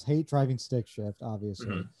Americans hate driving stick shift,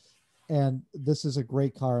 obviously. And this is a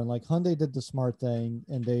great car. And like Hyundai did the smart thing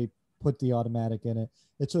and they put the automatic in it.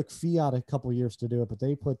 It took Fiat a couple years to do it, but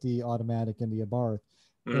they put the automatic in the Abarth.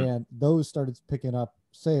 And those started picking up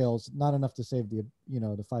sales, not enough to save the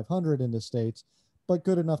 500 in the States, but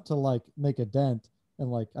good enough to like make a dent.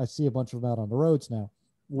 And like, I see a bunch of them out on the roads now.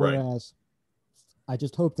 Whereas I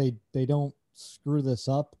just hope they don't screw this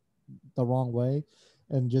up the wrong way.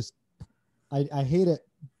 And just, I hate it.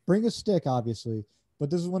 Bring a stick, obviously,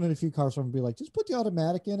 but this is one of the few cars where I'm gonna be like, just put the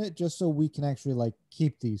automatic in it just so we can actually like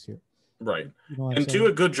keep these here. Right. And do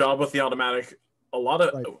a good job with the automatic. A lot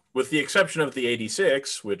of, with the exception of the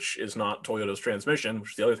 86, which is not Toyota's transmission, which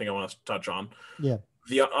is the other thing I want to touch on. Yeah.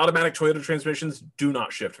 The automatic Toyota transmissions do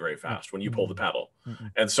not shift very fast when you pull the pedal.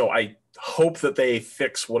 And so I hope that they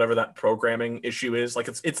fix whatever that programming issue is. Like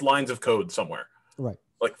it's lines of code somewhere. Right.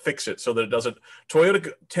 Like fix it so that it doesn't.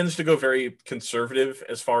 Toyota tends to go very conservative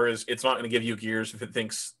as far as it's not going to give you gears if it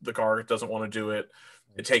thinks the car doesn't want to do it.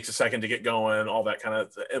 It takes a second to get going, all that kind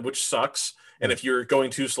of, which sucks. And if you're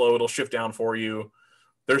going too slow, it'll shift down for you.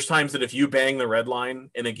 There's times that if you bang the red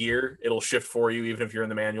line in a gear, it'll shift for you, even if you're in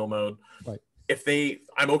the manual mode. Right.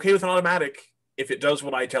 I'm okay with an automatic if it does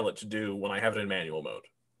what I tell it to do when I have it in manual mode.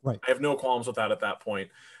 Right. I have no qualms with that at that point.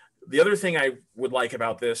 The other thing I would like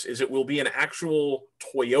about this is it will be an actual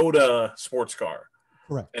Toyota sports car.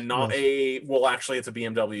 Correct. And not well, actually, it's a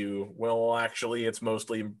BMW. Well, actually, it's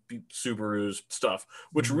mostly Subaru's stuff,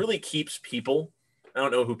 which really keeps people. I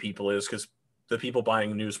don't know who people is because the people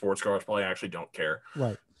buying new sports cars probably actually don't care.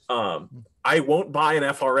 Right. I won't buy an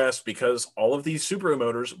FRS because all of these Subaru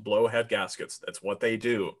motors blow head gaskets. That's what they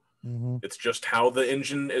do. It's just how the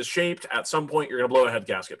engine is shaped. At some point, you're going to blow a head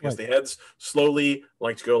gasket because the heads slowly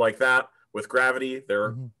like to go like that with gravity.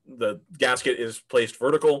 The gasket is placed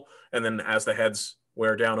vertical, and then as the heads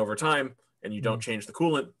wear down over time and you don't change the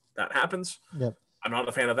coolant, that happens. Yep. I'm not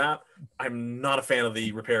a fan of that. I'm not a fan of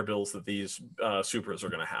the repair bills that these Supras are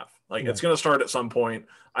going to have. Like, it's going to start at some point.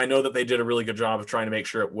 I know that they did a really good job of trying to make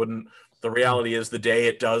sure it wouldn't. The reality is the day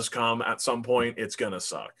it does come at some point, it's going to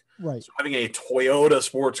suck. Right. So having a Toyota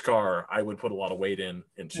sports car, I would put a lot of weight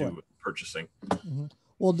into purchasing.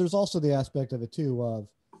 Well, there's also the aspect of it too of,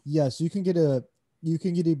 yes, you can get a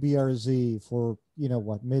BRZ for,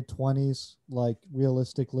 mid-20s, like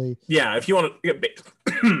realistically. Yeah, if you want to get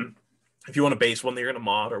if you want a base one that you're going to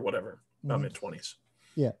mod or whatever, about mid-20s.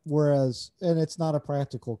 Yeah, whereas, and it's not a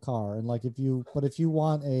practical car. And like if you're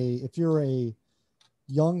a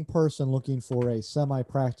young person looking for a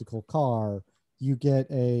semi-practical car, you get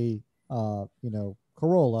a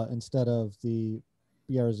Corolla instead of the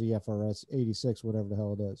BRZ FRS 86, whatever the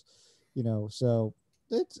hell it is. So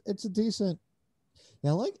it's a decent.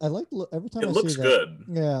 Yeah, I like every time it I looks see that. Good.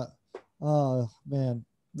 Yeah. Oh man.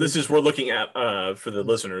 We're looking at for the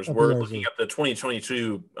listeners, we're looking at the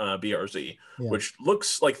 2022 BRZ, which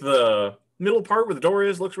looks like the middle part where the door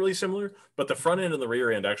looks really similar, but the front end and the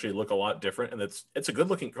rear end actually look a lot different, and it's a good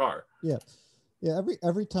looking car. Yeah.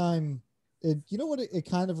 Every time it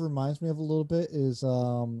kind of reminds me of a little bit is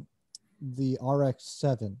the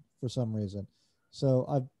RX-7 for some reason. So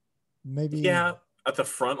I've maybe at the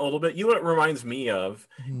front a little bit. You know what it reminds me of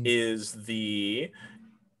is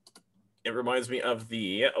it reminds me of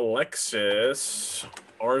the Lexus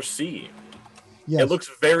RC. Yes. It looks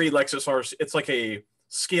very Lexus RC. It's like a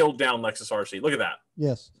scaled down Lexus RC. Look at that.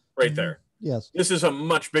 Yes. Right there. Yes. This is a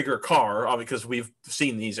much bigger car because we've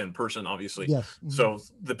seen these in person, obviously. Yes. So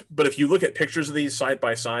but if you look at pictures of these side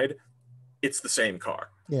by side, it's the same car.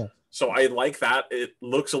 Yeah. So I like that. It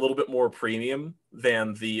looks a little bit more premium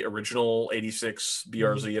than the original 86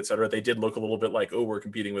 BRZ, et cetera. They did look a little bit like, we're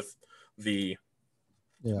competing with the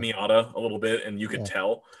Miata a little bit, and you could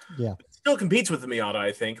tell. Yeah. It still competes with the Miata,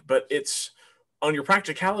 I think, but it's on your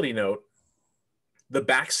practicality note, the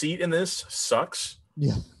back seat in this sucks.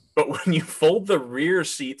 Yeah. But when you fold the rear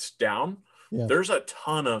seats down, Yeah. There's a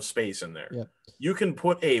ton of space in there. Yeah. You can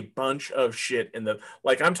put a bunch of shit in the,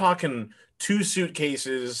 like I'm talking 2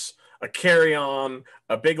 suitcases, a carry-on,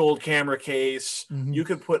 a big old camera case. Mhm. You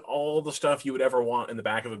could put all the stuff you would ever want in the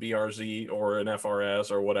back of a BRZ or an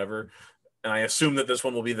FRS or whatever. And I assume that this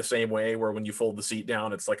one will be the same way, where when you fold the seat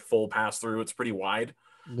down, it's like full pass through. It's pretty wide.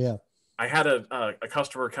 Yeah. I had a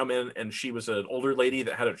customer come in, and she was an older lady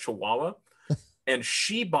that had a Chihuahua. And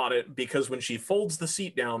she bought it because when she folds the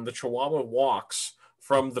seat down, the Chihuahua walks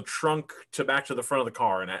from the trunk to back to the front of the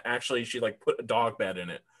car. And actually, she like put a dog bed in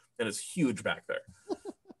it, and it's huge back there.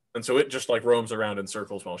 And so it just like roams around in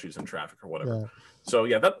circles while she's in traffic or whatever. Yeah. So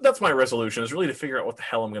yeah, that's my resolution, is really to figure out what the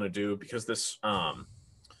hell I'm going to do, because this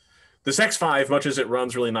X5, much as it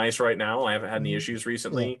runs really nice right now, I haven't had any issues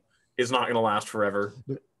recently, is not going to last forever.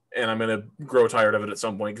 And I'm going to grow tired of it at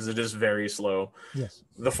some point because it is very slow. Yes.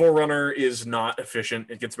 The 4Runner is not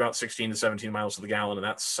efficient. It gets about 16 to 17 miles to the gallon, and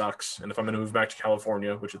that sucks. And if I'm going to move back to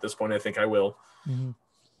California, which at this point I think I will,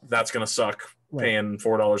 that's going to suck, paying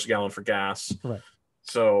 $4 a gallon for gas. Right.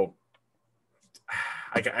 So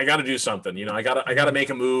I got to do something. You know, I got to make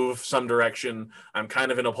a move some direction. I'm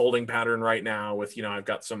kind of in a holding pattern right now with, you know, I've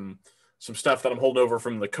got some stuff that I'm holding over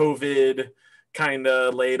from the COVID kind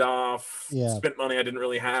of laid off, spent money I didn't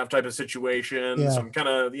really have type of situation. So I'm kind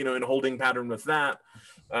of, you know, in a holding pattern with that,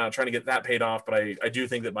 trying to get that paid off. But I do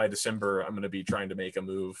think that by December, I'm going to be trying to make a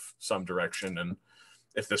move some direction. And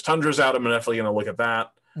if this Tundra's out, I'm definitely going to look at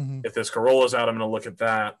that. If this Corolla's out, I'm going to look at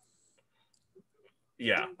that.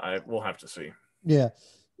 Yeah, we'll have to see. Yeah,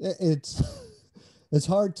 it's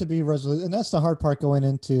hard to be resolute. And that's the hard part going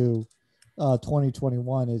into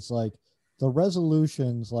 2021 is like the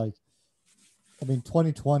resolutions, like, I mean,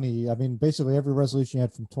 2020, I mean, basically every resolution you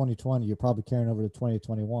had from 2020, you're probably carrying over to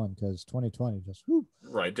 2021 because 2020 just, whew.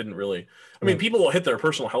 Right, didn't really. I mean, people will hit their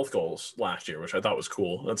personal health goals last year, which I thought was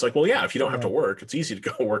cool. It's like, well, yeah, if you don't have to work, it's easy to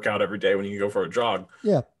go work out every day when you can go for a jog.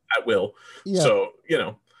 Yeah. At will. Yeah. So, you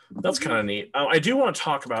know, that's kind of neat. I do want to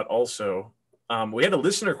talk about also We had a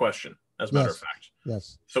listener question, as a matter of fact.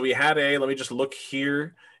 Yes. So we had let me just look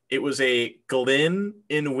here. It was a Glenn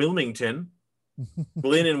in Wilmington.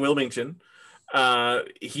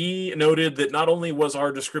 He noted that not only was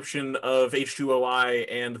our description of H2OI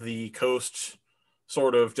and the coast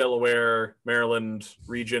sort of Delaware, Maryland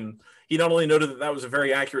region, he not only noted that that was a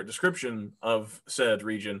very accurate description of said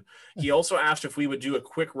region, he also asked if we would do a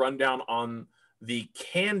quick rundown on the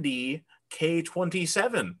Candy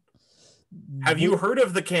K27. Have you heard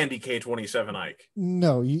of the Candy K27, Ike?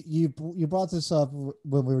 No, you brought this up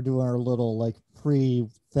when we were doing our little like pre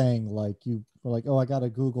thing. Like you were like, oh, I gotta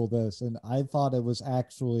Google this, and I thought it was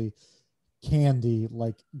actually candy.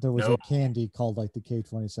 Like there was a candy called like the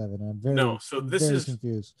K27. And I'm very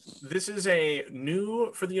confused. This is a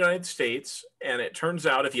new for the United States, and it turns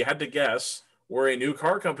out, if you had to guess where a new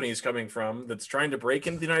car company is coming from that's trying to break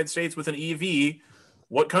into the United States with an EV,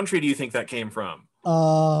 what country do you think that came from?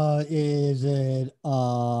 Is it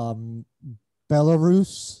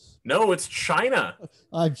Belarus? No, it's China.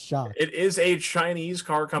 I'm shocked. It is a Chinese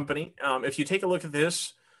car company. If you take a look at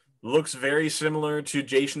this, looks very similar to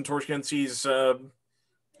Jason Torchkensi's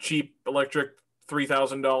cheap electric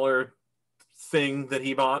 $3,000 thing that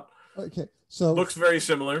he bought. Okay, so looks very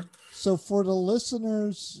similar. So for the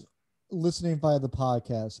listeners listening via the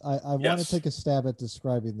podcast, I want to take a stab at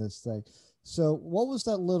describing this thing. So what was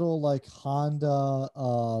that little like Honda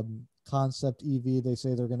concept EV they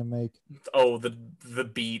say they're going to make? Oh, the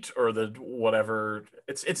Beat or the whatever.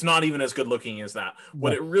 It's not even as good looking as that.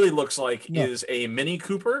 What it really looks like is a Mini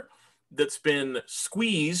Cooper that's been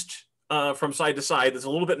squeezed from side to side. That's a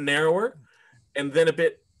little bit narrower and then a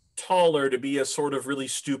bit taller to be a sort of really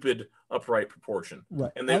stupid upright proportion.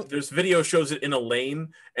 Right. And there's video shows it in a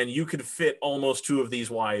lane, and you could fit almost two of these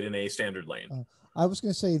wide in a standard lane. I was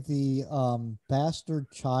going to say the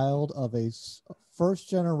bastard child of a first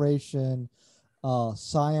generation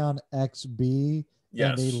Scion XB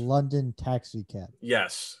and a London taxi cab.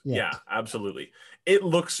 Yes. Yeah, absolutely. It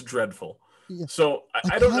looks dreadful. Yeah. So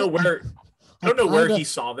I don't know where where he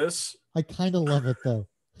saw this. I kind of love it though.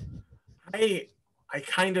 I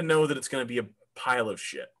kind of know that it's going to be a pile of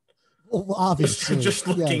shit. Well, obviously, just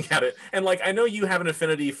looking at it, and like I know you have an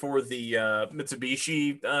affinity for the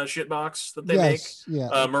Mitsubishi shitbox that they make,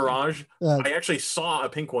 Mirage. I actually saw a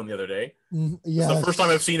pink one the other day. It's the first time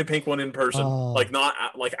I've seen a pink one in person, like not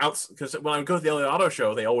like out, because when I go to the LA Auto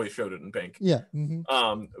Show, they always showed it in pink. Yeah.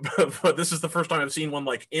 But this is the first time I've seen one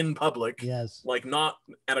like in public. Yes. Like not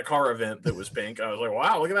at a car event that was pink. I was like,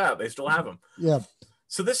 wow, look at that, they still have them. Yeah.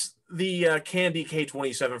 So the Candy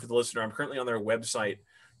K27 for the listener. I'm currently on their website.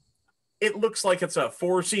 It looks like it's a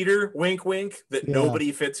 4-seater, wink, wink, that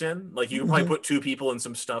nobody fits in. Like you can probably put two people and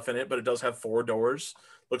some stuff in it, but it does have 4 doors.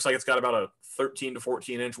 Looks like it's got about a 13 to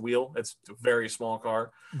 14 inch wheel. It's a very small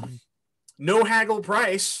car. No haggle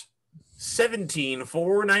price,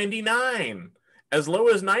 $17,499, as low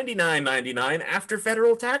as $99.99 after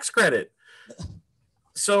federal tax credit.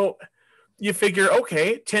 So you figure,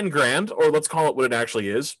 okay, 10 grand, or let's call it what it actually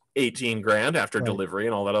is, 18 grand after delivery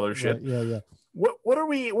and all that other shit. Yeah. What are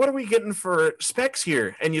we getting for specs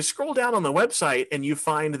here? And you scroll down on the website and you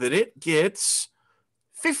find that it gets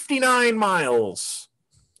 59 miles,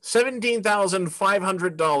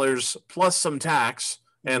 $17,500 plus some tax.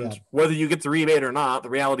 And whether you get the rebate or not, the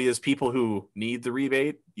reality is people who need the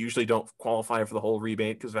rebate usually don't qualify for the whole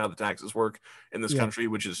rebate because of how the taxes work in this country,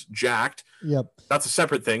 which is jacked. Yep. That's a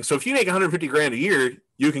separate thing. So if you make 150 grand a year,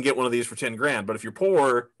 you can get one of these for 10 grand. But if you're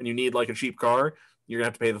poor and you need like a cheap car, you're gonna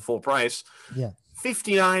have to pay the full price.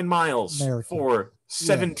 59 miles for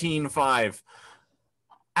 17.5.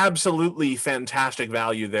 Absolutely fantastic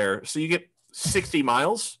value there. So you get 60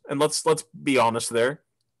 miles, and let's be honest there.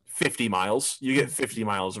 50 miles. You get 50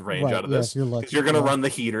 miles of range out of this. You're going to run the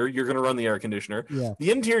heater. You're going to run the air conditioner.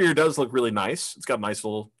 The interior does look really nice. It's got a nice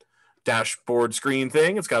little dashboard screen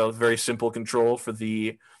thing. It's got a very simple control for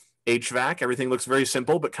the HVAC. Everything looks very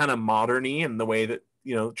simple, but kind of modern-y in the way that,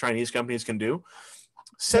 Chinese companies can do.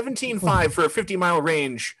 17.5 for a 50-mile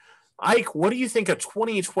range. Ike, what do you think a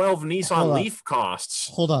 2012 Nissan Leaf costs?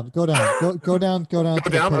 Hold on. Go down. Go down. Go down.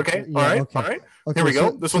 Okay. All right. Okay, here we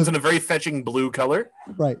go. This one's in a very fetching blue color.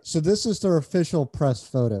 Right. So this is their official press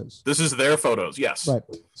photos. This is their photos. Yes. Right.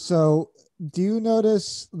 So do you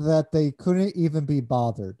notice that they couldn't even be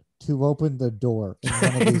bothered to open the door?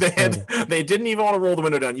 They didn't even want to roll the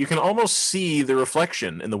window down. You can almost see the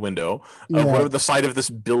reflection in the window of whatever the side of this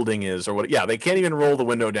building is or what. Yeah, they can't even roll the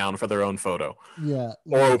window down for their own photo. Yeah.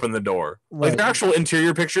 Or open the door. Right. Like the actual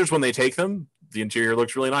interior pictures, when they take them, the interior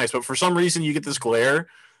looks really nice. But for some reason, you get this glare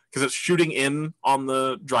because it's shooting in on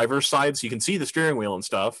the driver's side, so you can see the steering wheel and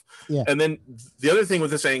stuff. Yeah. And then the other thing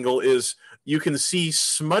with this angle is you can see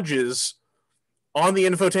smudges on the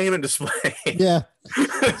infotainment display. Yeah.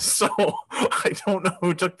 So I don't know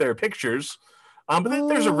who took their pictures, but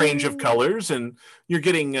there's a range of colors, and you're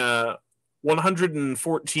getting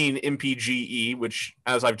 114 mpge, which,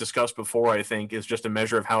 as I've discussed before, I think is just a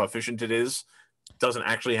measure of how efficient it is. Doesn't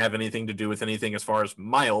actually have anything to do with anything as far as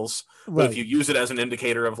miles. But if you use it as an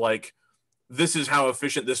indicator of like, this is how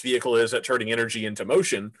efficient this vehicle is at turning energy into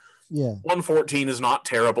motion, 114 is not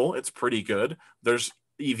terrible. It's pretty good. There's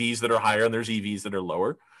EVs that are higher and there's EVs that are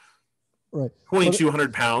lower. Right.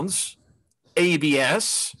 2,200 pounds,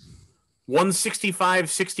 ABS, 165,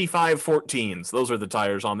 65, 14s. Those are the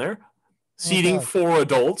tires on there. Seating for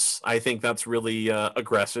adults. I think that's really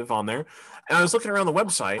aggressive on there. And I was looking around the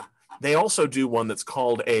website. They also do one that's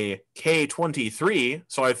called a K23.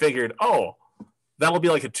 So I figured, oh, that'll be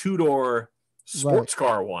like a two-door sports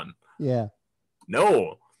car one. Yeah.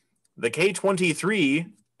 No. The K23,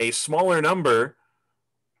 a smaller number,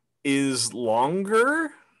 is longer,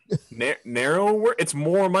 narrower. It's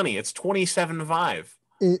more money. It's $27,500.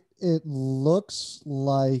 It looks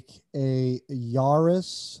like a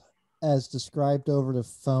Yaris as described over the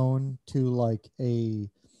phone to like a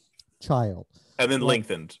child. And then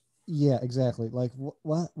lengthened. Yeah, exactly. Like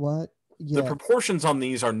what? Yeah. The proportions on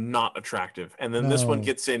these are not attractive. And then this one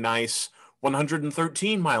gets a nice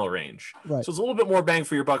 113-mile range. Right. So it's a little bit more bang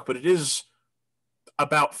for your buck, but it is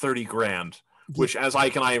about $30,000, which, as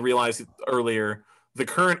Ike and I realized earlier, the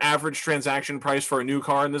current average transaction price for a new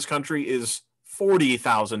car in this country is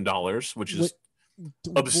 $40,000, which is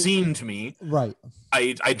obscene to me. Right.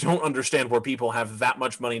 I don't understand where people have that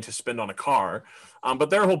much money to spend on a car.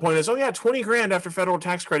 But their whole point is, $20,000 after federal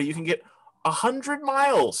tax credit, you can get 100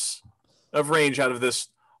 miles of range out of this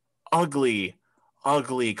ugly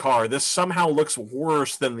car. This somehow looks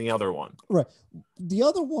worse than the other one. Right. The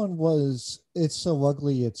other one was, it's so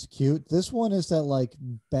ugly, it's cute. This one is that like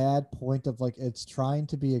bad point of like, it's trying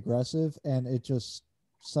to be aggressive and it just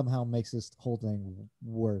somehow makes this whole thing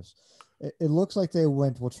worse. It looks like they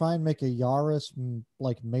went, we'll try and make a Yaris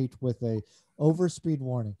like mate with a overspeed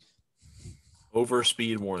warning.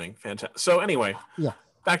 Overspeed warning. Fantastic. So anyway,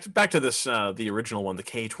 back to this, the original one, the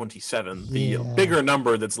K27, the bigger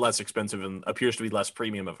number that's less expensive and appears to be less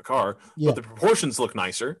premium of a car, but the proportions look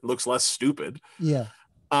nicer. It looks less stupid. Yeah.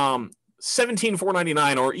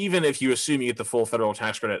 $17,499, or even if you assume you get the full federal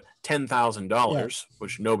tax credit, $10,000,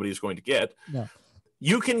 which nobody's going to get. No.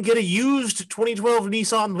 You can get a used 2012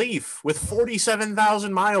 Nissan Leaf with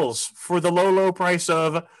 47,000 miles for the low price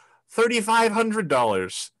of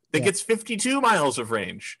 $3,500. That gets 52 miles of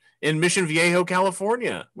range in Mission Viejo,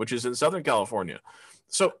 California, which is in Southern California.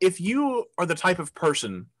 So if you are the type of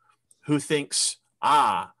person who thinks,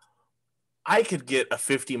 I could get a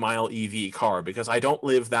 50-mile EV car because I don't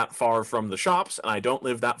live that far from the shops and I don't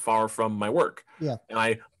live that far from my work. Yeah. And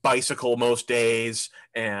I bicycle most days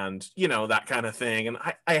and, that kind of thing. And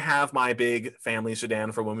I have my big family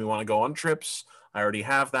sedan for when we want to go on trips. I already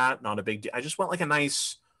have that. Not a big deal. I just want like a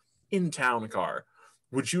nice in-town car.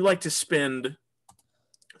 Would you like to spend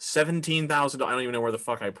 $17,000? I don't even know where the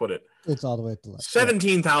fuck I put it. It's all the way to the left.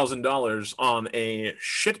 $17,000 on a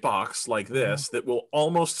shitbox like this that will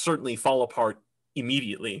almost certainly fall apart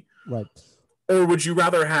immediately. Right. Or would you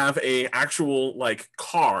rather have a actual like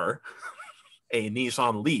car, a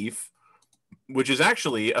Nissan Leaf, which is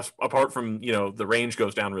actually, apart from, the range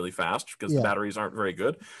goes down really fast because the batteries aren't very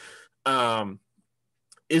good,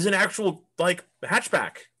 is an actual like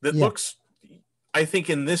hatchback that looks, I think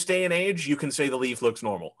in this day and age, you can say the Leaf looks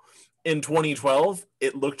normal. In 2012,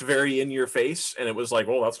 it looked very in your face and it was like,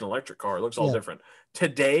 well, that's an electric car. It looks all different.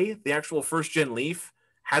 Today, the actual first gen Leaf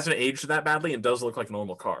hasn't aged that badly and does look like a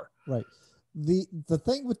normal car. Right. The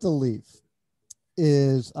thing with the Leaf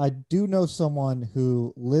is I do know someone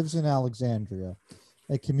who lives in Alexandria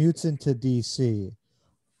and commutes into DC,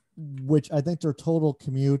 which I think their total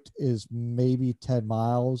commute is maybe 10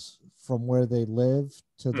 miles from where they live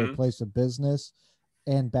to their place of business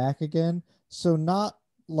and back again. So not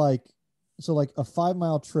like, like a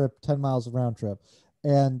 5-mile trip, 10 miles round trip.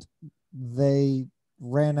 And they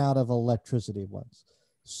ran out of electricity once.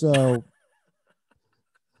 So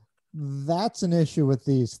that's an issue with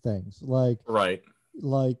these things. Like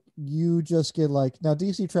you just get like, now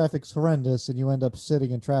DC traffic's horrendous and you end up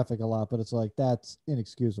sitting in traffic a lot, but it's like, that's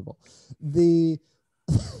inexcusable.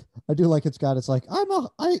 I do like it's like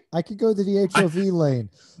I could go to the HOV lane,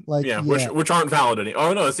 like which aren't valid anymore.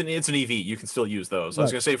 Oh no, it's an EV. You can still use those. I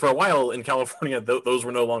was gonna say for a while in California, those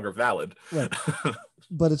were no longer valid. Right.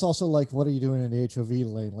 but it's also like, what are you doing in the HOV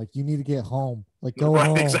lane? Like, you need to get home. Like, go Right,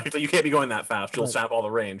 home. exactly. You can't be going that fast. You'll Right. sap all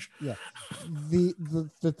the range. Yeah.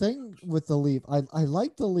 The thing with the Leaf, I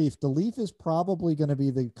like the Leaf. The Leaf is probably going to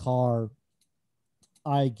be the car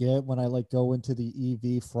I get when I like go into the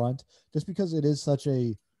EV front, just because it is such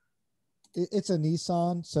a it's a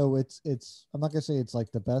Nissan, so it's I'm not gonna say it's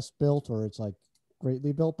like the best built or it's like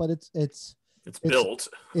greatly built, but It's it's built.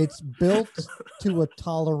 it's built to a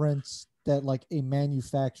tolerance that like a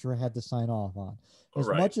manufacturer had to sign off on. As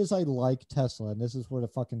Right. much as I like Tesla, and this is where the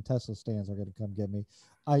fucking Tesla stands are gonna come get me,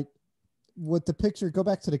 I with the picture, go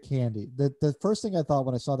back to the candy. The first thing I thought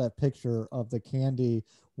when I saw that picture of the candy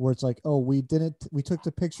where it's like, oh, we took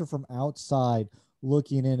the picture from outside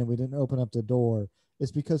looking in and we didn't open up the door,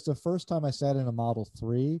 is because the first time I sat in a Model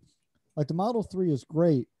 3, like the Model 3 is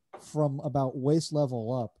great from about waist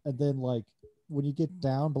level up. And then like when you get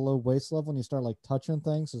down below waist level and you start like touching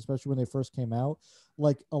things, especially when they first came out,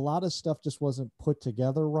 like a lot of stuff just wasn't put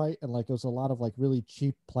together right. And like it was a lot of like really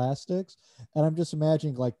cheap plastics. And I'm just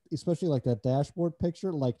imagining like, especially like that dashboard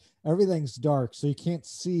picture, like everything's dark. So you can't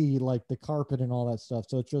see like the carpet and all that stuff.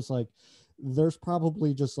 So it's just like, there's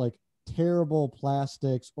probably just like terrible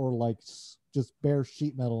plastics or like just bare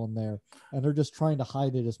sheet metal in there. And they're just trying to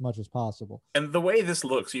hide it as much as possible. And the way this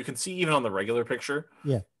looks, you can see even on the regular picture,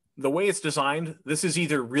 Yeah. the way it's designed, this is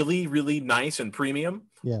either really, really nice and premium,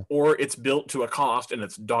 Yeah. or it's built to a cost and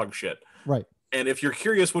it's dog shit. Right. And if you're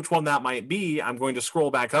curious which one that might be, I'm going to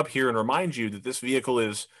scroll back up here and remind you that this vehicle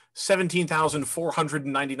is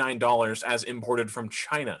 $17,499 as imported from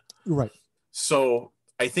China. Right. So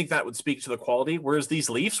I think that would speak to the quality, whereas these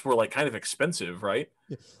Leafs were like kind of expensive, right?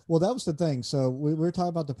 Yeah. Well, that was the thing. So we were talking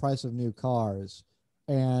about the price of new cars.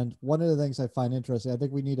 And one of the things I find interesting, I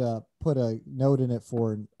think we need to put a note in it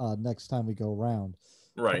for next time we go around.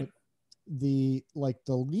 Right. But the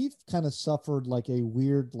Leaf kind of suffered like a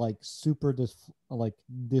weird like like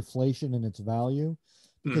deflation in its value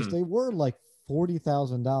because they were like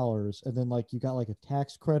 $40,000, and then like you got like a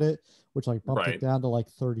tax credit which like bumped it down to like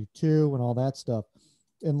 32 and all that stuff.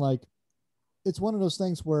 And like it's one of those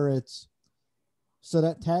things where it's so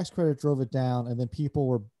that tax credit drove it down, and then people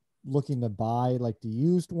were looking to buy like the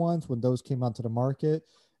used ones when those came onto the market,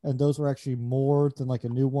 and those were actually more than like a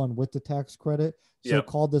new one with the tax credit. So Yep.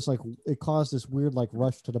 it caused this weird like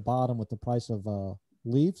rush to the bottom with the price of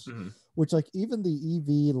Leafs, which like even the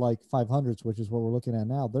EV like 500s, which is what we're looking at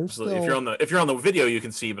now, there's still, if you're on the video you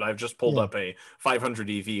can see, but I've just pulled up a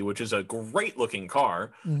 500 EV, which is a great looking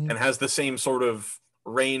car and has the same sort of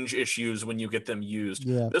range issues when you get them used.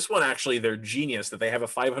 Yeah. This one actually, they're genius that they have a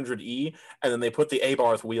 500E and then they put the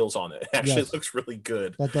Abarth wheels on it. It actually looks really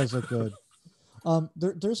good. That does look good.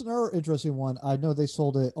 There's another interesting one. I know they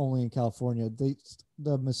sold it only in California.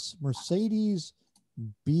 The Mercedes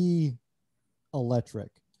B electric.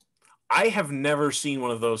 I have never seen one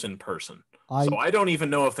of those in person, so I don't even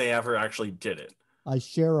know if they ever actually did it. I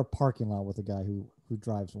share a parking lot with a guy who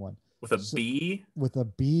drives one. With a B? With a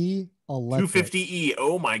B electric. 250E.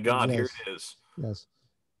 Oh my God, yes. Here it is. Yes.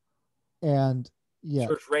 And yeah.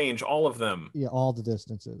 Search range, all of them. Yeah, all the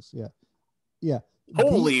distances. Yeah. Yeah.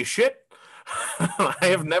 Holy shit. I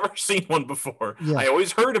have never seen one before. Yeah. I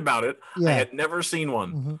always heard about it. Yeah. I had never seen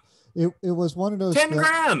one. It was one of those 10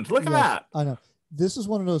 grand. Look at that. I know. This is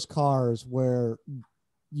one of those cars where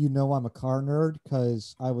I'm a car nerd,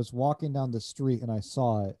 because I was walking down the street and I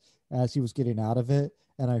saw it as he was getting out of it,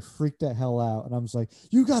 and I freaked the hell out, and I was like,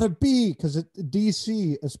 you gotta be, because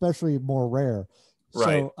DC especially more rare.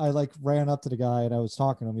 Right. So I like ran up to the guy and I was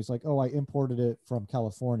talking to him. He's like, oh, I imported it from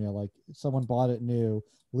California. Like someone bought it new,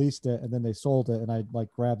 leased it, and then they sold it, and I like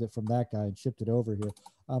grabbed it from that guy and shipped it over here.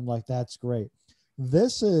 I'm like, that's great.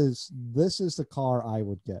 This is the car I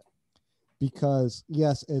would get, because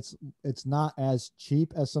yes, it's not as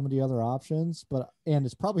cheap as some of the other options, and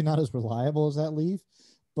it's probably not as reliable as that Leaf,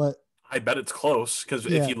 but I bet it's close, because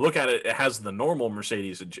if you look at it, it has the normal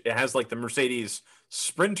Mercedes. It has like the Mercedes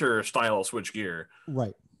Sprinter style switchgear,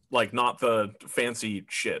 right? Like not the fancy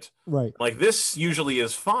shit, right? Like this usually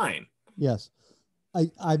is fine. Yes, I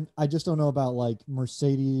just don't know about like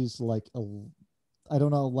Mercedes, like I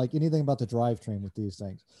don't know like anything about the drivetrain with these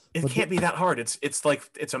things. It can't be that hard. It's like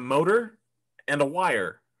it's a motor and a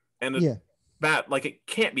wire and a bat. Like it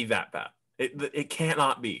can't be that bad. It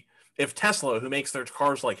cannot be. If Tesla, who makes their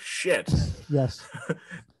cars like shit, yes,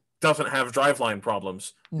 doesn't have driveline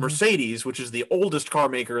problems, Mercedes, which is the oldest car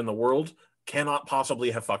maker in the world, cannot possibly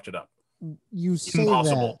have fucked it up. You say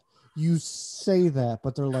that,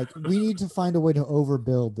 but they're like, we need to find a way to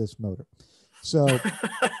overbuild this motor. So,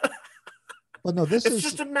 but no, it's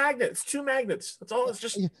just a magnet. It's two magnets. That's all. It's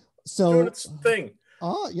just doing its thing.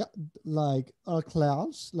 Oh, yeah, like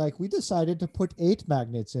Klaus, like we decided to put 8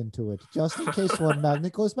 magnets into it just in case one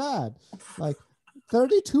magnet goes bad. Like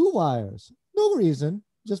 32 wires. No reason,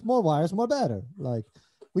 just more wires, more better. Like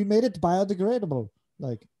we made it biodegradable.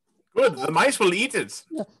 Like, Good. The mice will eat it.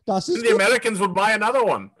 yeah, das Then ist the gut. Americans would buy another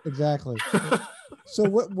one. Exactly. So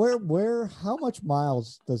where, how much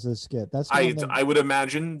miles does this get? That's what I would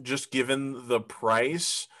imagine, just given the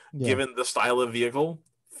price, yeah, given the style of vehicle,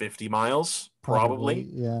 50 miles probably.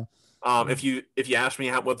 yeah. If you ask me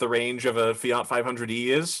what the range of a Fiat 500e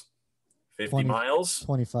is, 50 20, miles.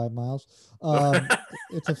 25 miles.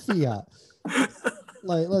 It's a Fiat.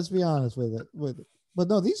 Like, let's be honest with it. But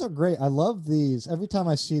no, these are great. I love these. Every time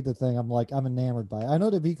I see the thing, I'm enamored by it. I know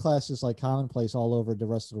the V class is like commonplace all over the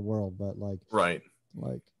rest of the world, but Right.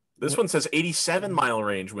 like This one says 87-mile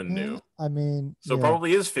range when new. I mean, so yeah,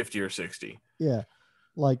 probably is 50 or 60. yeah.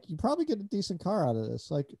 Like you probably get a decent car out of this.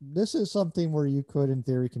 Like this is something where you could, in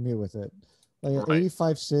theory, commute with it. Like Right.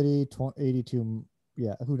 85 city, 82.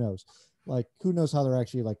 Yeah, who knows? Like who knows how they're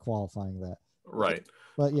actually like qualifying that? Right.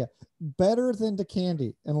 But yeah, better than the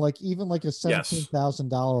candy, and like even like a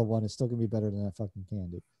 $17,000 one is still gonna be better than that fucking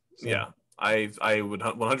candy. So, Yeah, I would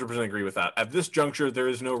 100% agree with that. At this juncture, there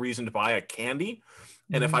is no reason to buy a candy.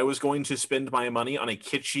 And if I was going to spend my money on a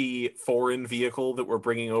kitschy foreign vehicle that we're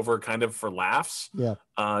bringing over kind of for laughs, yeah,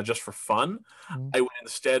 just for fun, I would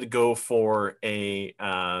instead go for a,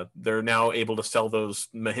 they're now able to sell those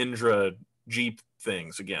Mahindra Jeep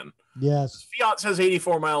things again. yes, Fiat says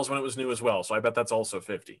 84 miles when it was new as well, so I bet that's also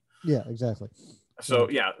 50. yeah, exactly. So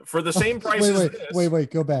yeah, for the same price as this.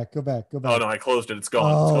 Wait, go back. Oh no, I closed it. It's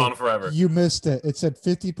gone. It's gone forever. You missed it. It said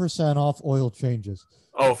 50% off oil changes.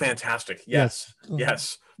 Oh, fantastic. Yes.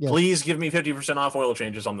 Yes. Please give me 50% off oil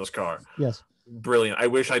changes on this car. Yes. Brilliant. I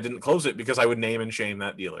wish I didn't close it because I would name and shame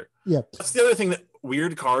that dealer. Yeah. That's the other thing that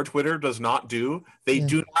weird car Twitter does not do. They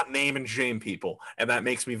do not name and shame people, and that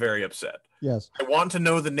makes me very upset. Yes. I want to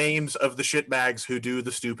know the names of the shitbags who do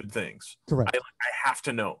the stupid things. Correct. I have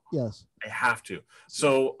to know. Yes. I have to.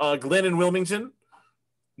 So, Glenn in Wilmington,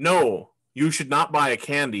 no, you should not buy a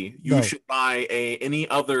candy. You should buy any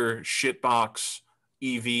other shitbox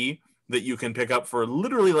EV that you can pick up for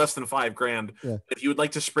literally less than $5,000. Yeah. If you would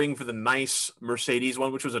like to spring for the nice Mercedes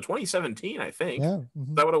one, which was a 2017, I think. Yeah.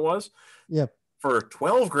 Is that what it was? Yep. For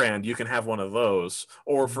 $12,000, you can have one of those,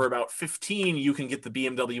 or for about 15, you can get the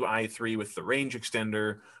BMW i3 with the range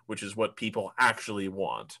extender, which is what people actually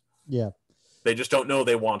want. Yeah. They just don't know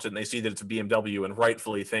they want it, and they see that it's a BMW and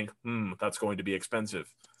rightfully think, that's going to be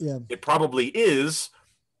expensive. Yeah. It probably is,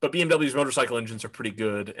 but BMW's motorcycle engines are pretty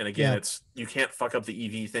good. And again, you can't fuck up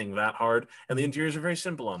the EV thing that hard, and the interiors are very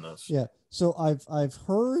simple on those. Yeah. So I've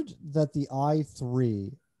heard that the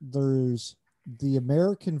i3, there's the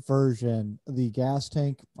American version, the gas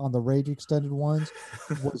tank on the range extended ones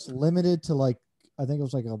was limited to like, I think it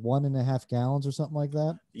was like a 1.5 gallons or something like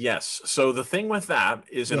that. Yes. So the thing with that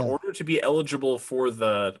is, in order to be eligible for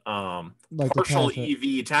the like partial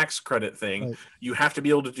the EV tax credit thing, you have to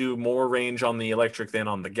be able to do more range on the electric than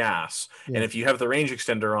on the gas. Yeah. And if you have the range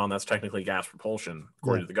extender on, that's technically gas propulsion,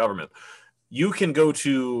 according to the government. You can go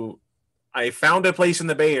to, I found a place in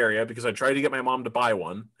the Bay Area because I tried to get my mom to buy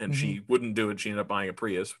one, and she wouldn't do it. She ended up buying a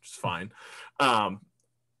Prius, which is fine.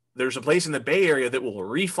 There's a place in the Bay Area that will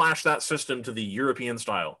reflash that system to the European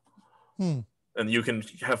style. And you can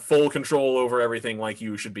have full control over everything like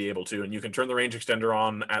you should be able to. And you can turn the range extender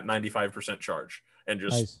on at 95% charge and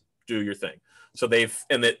just do your thing. So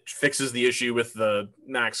and it fixes the issue with the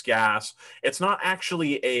max gas. It's not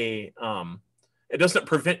actually it doesn't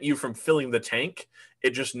prevent you from filling the tank. It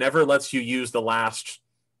just never lets you use the last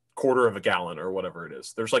quarter of a gallon or whatever it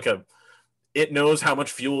is. There's like it knows how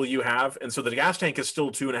much fuel you have. And so the gas tank is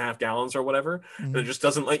still 2.5 gallons or whatever. And it just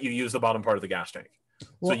doesn't let you use the bottom part of the gas tank.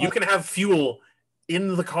 Well, so you can have fuel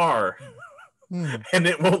in the car and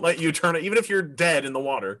it won't let you turn it. Even if you're dead in the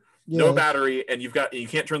water, no battery, and you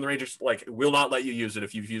can't turn the range, like it will not let you use it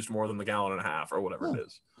if you've used more than the gallon and a half or whatever it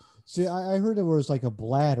is. See, I heard it was like a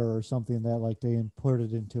bladder or something that like they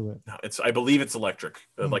imported into it. No, I believe it's electric.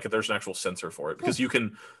 Like there's an actual sensor for it because you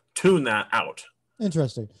can tune that out.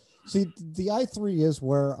 Interesting. See, the i3 is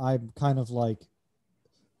where I'm kind of like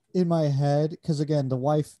in my head, because again, the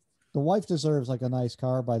wife deserves like a nice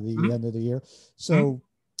car by the end of the year. So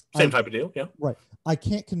same type of deal, yeah. Right. I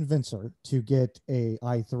can't convince her to get a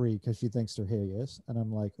i3 because she thinks they're hideous, and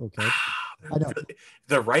I'm like, okay. I know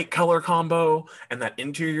the right color combo and that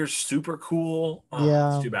interior's super cool.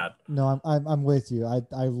 Oh, it's too bad. No, I'm with you.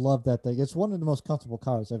 I love that thing. It's one of the most comfortable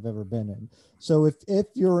cars I've ever been in. So if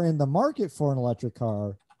you're in the market for an electric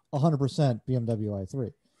car, 100% BMW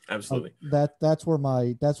i3. absolutely. That's where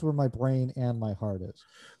my brain and my heart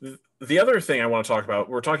is. The other thing I want to talk about,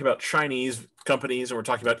 we're talking about Chinese companies and we're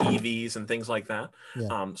talking about EVs and things like that.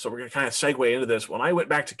 Yeah. So we're going to kind of segue into this. When I went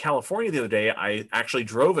back to California the other day, I actually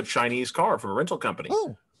drove a Chinese car from a rental company.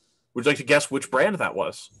 Oh, would you like to guess which brand that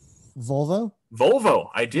was? Volvo? Volvo.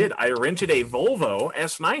 I did. I rented a Volvo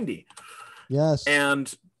S90. Yes.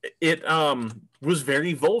 And it was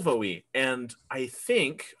very Volvo-y. And I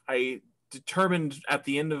think I determined at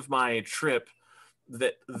the end of my trip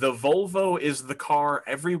that the Volvo is the car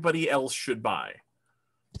everybody else should buy.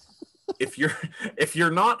 if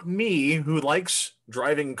you're not me who likes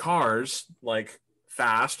driving cars like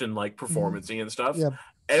fast and like performancey and stuff,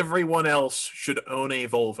 everyone else should own a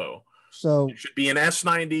Volvo. So it should be an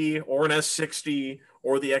S90 or an S60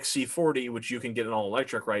 or the XC40, which you can get an all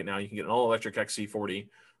electric right now. You can get an all electric XC40.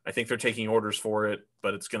 I think they're taking orders for it,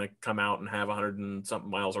 but it's going to come out and have 100 and something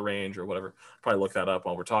miles of range or whatever. Probably look that up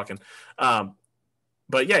while we're talking.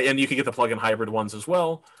 But yeah, and you can get the plug-in hybrid ones as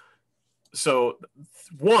well. So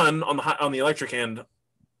one on the electric end,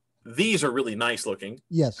 these are really nice looking.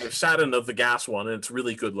 Yes, I've sat in the gas one, and it's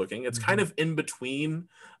really good looking. It's kind of in between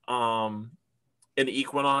an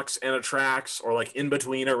Equinox and a Trax, or like in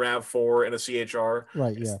between a RAV4 and a CHR.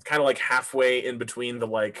 Right. It's kind of like halfway in between the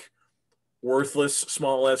like worthless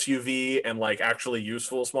small SUV and like actually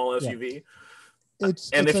useful small SUV. Yeah.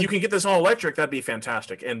 If you can get this all electric, that'd be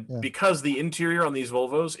fantastic. And because the interior on these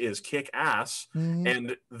Volvos is kick ass,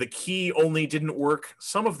 and the key only didn't work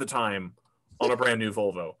some of the time on a brand new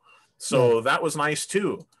Volvo, so that was nice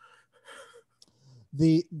too.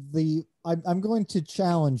 I'm going to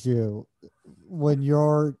challenge you when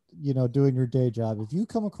you're doing your day job. If you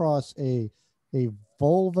come across a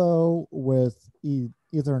Volvo with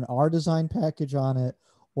either an R design package on it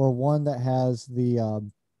or one that has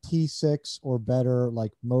the T6 or better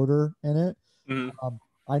like motor in it,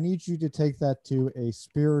 I need you to take that to a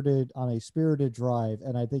spirited drive,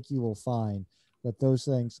 and I think you will find that those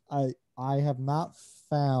things I have not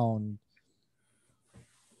found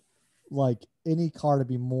like any car to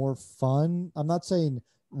be more fun. I'm not saying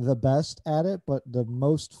the best at it, but the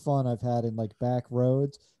most fun I've had in like back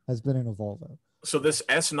roads has been in a Volvo. So this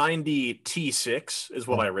S90 T6 is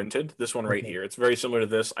what I rented. This one right here. It's very similar to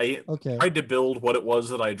this. I tried to build what it was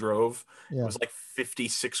that I drove. It was like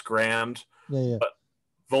 56 grand. But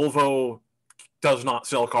Volvo does not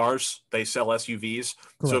sell cars. They sell SUVs.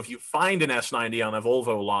 Correct. So if you find an S90 on a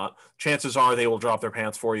Volvo lot, chances are they will drop their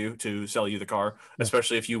pants for you to sell you the car,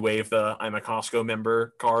 especially if you wave the I'm a Costco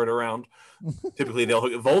member card around. Typically,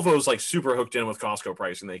 Volvo's like super hooked in with Costco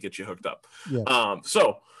pricing. They get you hooked up.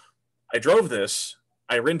 So I drove this.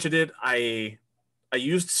 I rented it. I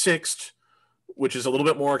used Sixt, which is a little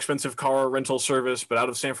bit more expensive car rental service, but out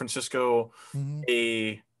of San Francisco.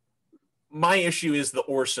 My issue is the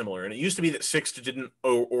or similar, and it used to be that Sixt didn't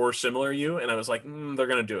or similar you, and I was like, they're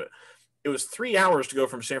going to do it. It was 3 hours to go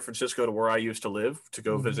from San Francisco to where I used to live to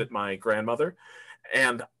go visit my grandmother,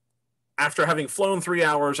 and after having flown 3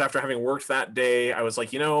 hours, after having worked that day, I was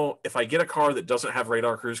like, if I get a car that doesn't have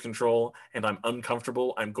radar cruise control and I'm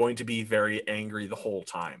uncomfortable, I'm going to be very angry the whole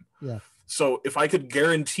time. So if I could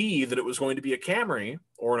guarantee that it was going to be a Camry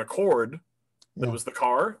or an Accord that was the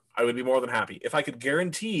car, I would be more than happy. If I could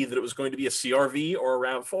guarantee that it was going to be a CRV or a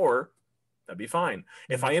RAV4, that'd be fine.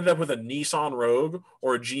 If I ended up with a Nissan Rogue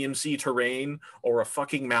or a GMC Terrain or a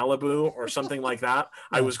fucking Malibu or something like that,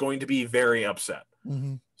 I was going to be very upset.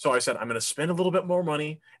 So I said, I'm going to spend a little bit more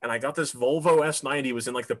money. And I got this Volvo S90. It was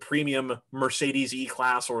in like the premium Mercedes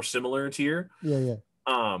E-Class or similar tier. It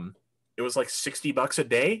was like $60 a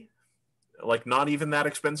day. Like not even that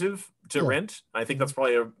expensive to rent. I think that's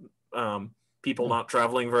probably people not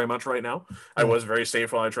traveling very much right now. I was very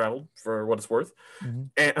safe while I traveled for what it's worth.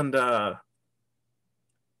 And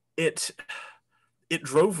it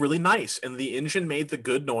drove really nice, and the engine made the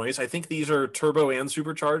good noise. I think these are turbo and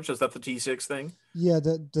supercharged. Is that the T6 thing? Yeah,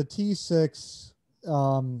 the T6,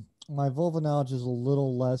 my Volvo knowledge is a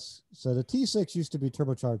little less. So the T6 used to be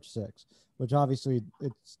turbocharged 6, which obviously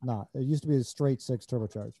it's not. It used to be a straight 6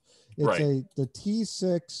 turbocharged. It's the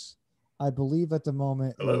T6, I believe at the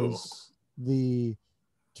moment is the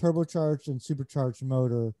turbocharged and supercharged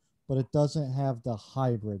motor, but it doesn't have the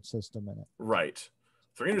hybrid system in it. Right.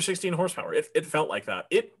 316 horsepower. It felt like that.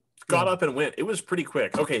 It got up and went. It was pretty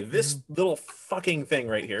quick. Okay, this little fucking thing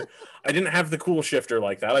right here. I didn't have the cool shifter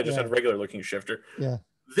like that. I just had a regular looking shifter.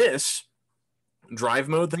 This drive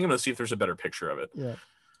mode thing, I'm going to see if there's a better picture of it.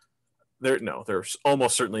 There's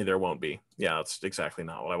almost certainly there won't be. Yeah, that's exactly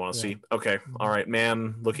not what I want to see. Okay. All right,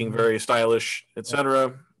 man, looking very stylish,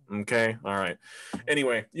 etc. Okay. All right.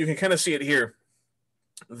 Anyway, you can kind of see it here.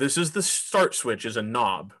 This is the start switch is a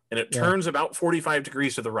knob, and it turns about 45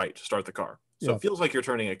 degrees to the right to start the car. So it feels like you're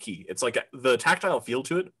turning a key. It's like the tactile feel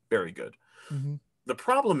to it, very good. Mm-hmm. The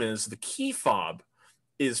problem is the key fob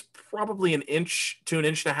is probably an inch to an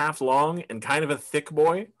inch and a half long and kind of a thick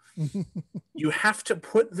boy. You have to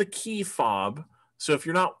put the key fob. So if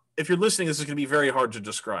you're listening, this is going to be very hard to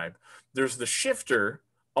describe. There's the shifter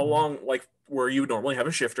along like where you would normally have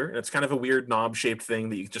a shifter, and it's kind of a weird knob shaped thing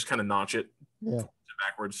that you just kind of notch it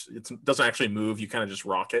backwards. It doesn't actually move. You kind of just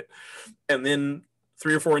rock it. And then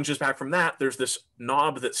 3 or 4 inches back from that, there's this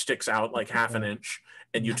knob that sticks out like half an inch,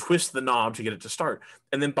 and you twist the knob to get it to start.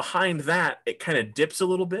 And then behind that, it kind of dips a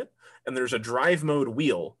little bit, and there's a drive mode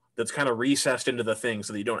wheel that's kind of recessed into the thing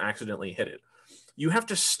so that you don't accidentally hit it. You have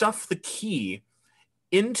to stuff the key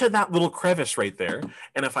into that little crevice right there.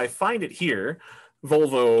 And if I find it here,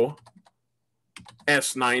 Volvo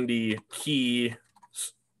S90 key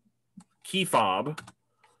fob.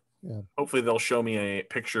 Yeah. Hopefully they'll show me a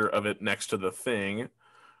picture of it next to the thing.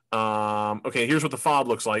 Okay, here's what the fob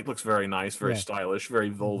looks like. Looks very nice, very stylish,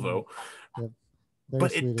 very Volvo. Yep.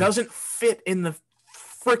 But it doesn't fit in the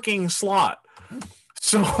freaking slot.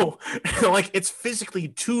 So, like, it's physically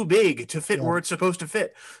too big to fit where it's supposed to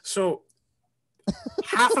fit. So,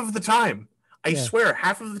 half of the time, I swear,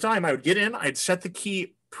 half of the time, I would get in, I'd set the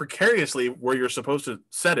key precariously where you're supposed to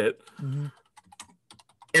set it,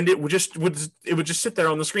 and it would just sit there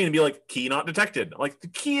on the screen and be like, key not detected. Like, the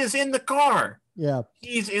key is in the car. Yeah,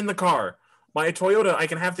 key's in the car. My Toyota, I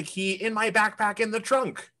can have the key in my backpack in the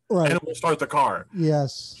trunk. Right. And it will start the car.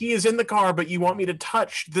 Yes. He is in the car, but you want me to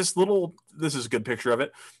touch this little... This is a good picture of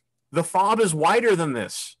it. The fob is wider than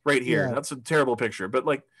this right here. Yeah. That's a terrible picture, but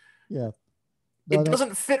like... Yeah. It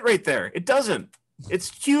doesn't fit right there. It doesn't.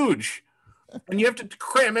 It's huge. And you have to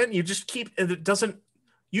cram it, and you just keep... And it doesn't...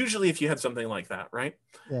 Usually if you had something like that, right?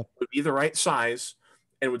 Yeah. It would be the right size,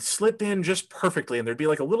 and it would slip in just perfectly, and there'd be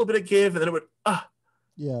like a little bit of give, and then it would...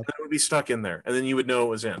 Yeah. And it would be stuck in there, and then you would know it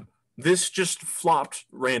was in. This just flopped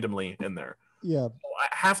randomly in there. Yeah.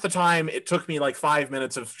 Half the time, it took me like 5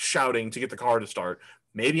 minutes of shouting to get the car to start.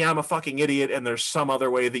 Maybe I'm a fucking idiot and there's some other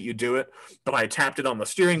way that you do it, but I tapped it on the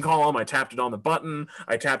steering column, I tapped it on the button,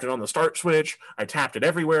 I tapped it on the start switch, I tapped it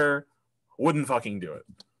everywhere. Wouldn't fucking do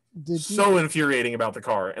it. So infuriating about the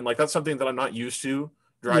car. And like, that's something that I'm not used to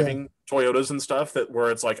driving Toyotas and stuff, that where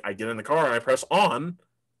it's like, I get in the car and I press on,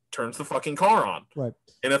 turns the fucking car on. Right.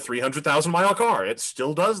 In a 300,000 mile car, it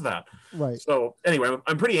still does that. Right. So anyway,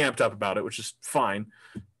 I'm pretty amped up about it, which is fine.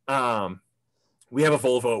 We have a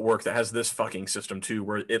Volvo at work that has this fucking system too,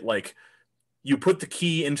 where it like, you put the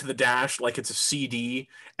key into the dash like it's a CD,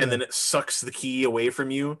 and then it sucks the key away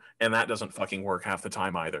from you, and that doesn't fucking work half the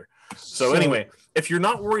time either. So anyway, if you're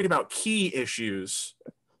not worried about key issues,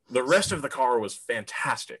 the rest of the car was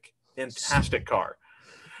fantastic. Fantastic car.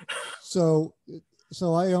 So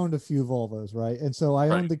I owned a few Volvos, right? And so I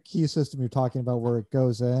owned the key system you're talking about, where it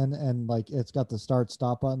goes in and like it's got the start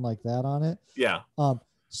stop button like that on it. Yeah.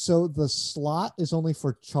 So the slot is only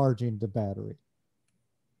for charging the battery.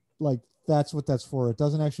 Like that's what that's for. It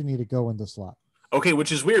doesn't actually need to go in the slot. Okay,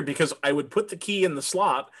 which is weird because I would put the key in the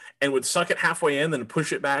slot and would suck it halfway in, then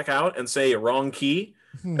push it back out and say wrong key.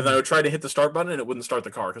 And then I would try to hit the start button and it wouldn't start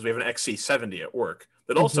the car because we have an XC70 at work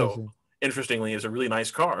that also, interestingly, is a really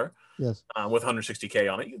nice car. Yes. With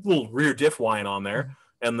 160K on it. A little rear diff line on there.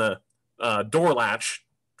 And the door latch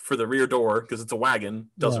for the rear door, because it's a wagon,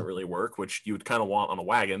 doesn't really work, which you would kind of want on a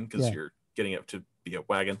wagon because you're getting it to be a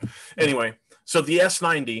wagon. Anyway, so the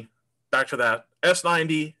S90, back to that,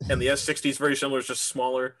 S90 and the S60 is very similar. It's just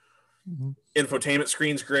smaller. Infotainment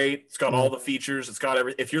screen's great. It's got all the features. It's got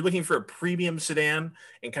everything. If you're looking for a premium sedan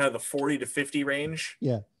in kind of the 40 to 50 range,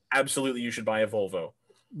 absolutely you should buy a Volvo.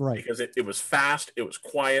 Right. Because it was fast. It was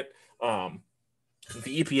quiet. The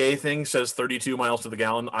EPA thing says 32 miles to the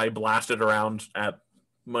gallon. I blasted around at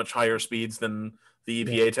much higher speeds than the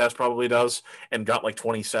EPA test probably does and got like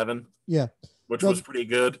 27. Yeah. Which was pretty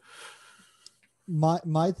good.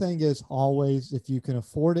 My thing is always, if you can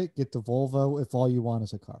afford it, get the Volvo if all you want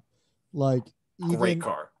is a car. Like, great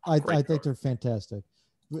car. I think they're fantastic.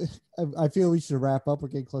 I feel we should wrap up. We're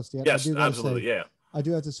getting close to the end. Yes, absolutely. I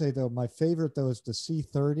do have to say, though, my favorite, though, is the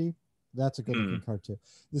C30. That's a good looking car, too.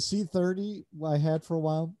 The C30 I had for a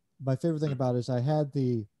while. My favorite thing about it is it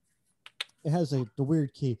has the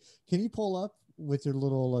weird key. Can you pull up with your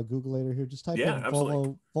little Googleator here? Just type in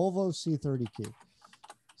Volvo C30 key.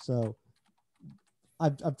 So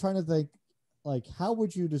I'm trying to think, like, how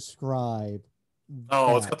would you describe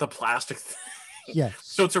that? It's got the plastic thing. Yes.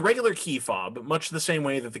 So it's a regular key fob, much the same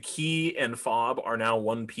way that the key and fob are now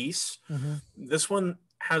one piece. This one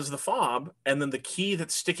has the fob, and then the key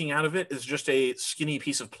that's sticking out of it is just a skinny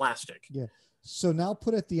piece of plastic. Yeah. So now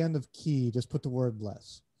put at the end of key, just put the word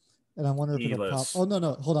less. And I wonder if it'll pop. Keyless. Oh,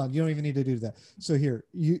 no. Hold on. You don't even need to do that. So here,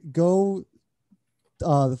 you go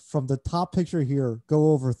from the top picture here,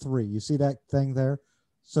 go over 3. You see that thing there?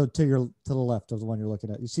 So to the left of the one you're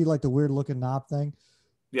looking at. You see like the weird looking knob thing?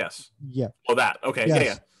 Yes. Yeah. Oh, that. Okay. Yes.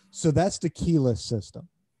 Yeah. So that's the keyless system.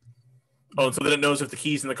 Oh, and so then it knows if the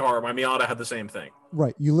key's in the car. My Miata had the same thing.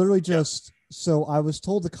 Right. You literally just, so I was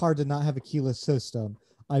told the car did not have a keyless system.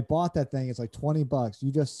 I bought that thing. It's like $20. You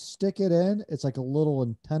just stick it in. It's like a little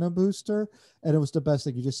antenna booster. And it was the best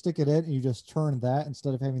thing. You just stick it in and you just turn that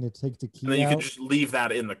instead of having to take the key And then you out. can just leave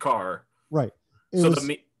that in the car. Right.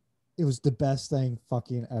 It was the best thing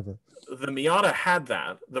fucking ever. The Miata had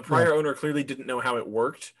that. The prior owner clearly didn't know how it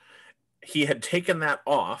worked. He had taken that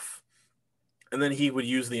off, and then he would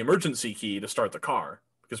use the emergency key to start the car,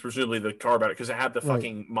 because presumably the car battery, because it had the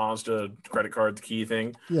fucking Mazda credit card key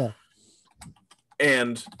thing. Yeah.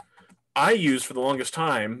 And I used for the longest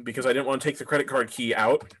time, because I didn't want to take the credit card key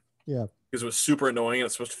out. Yeah. Because it was super annoying and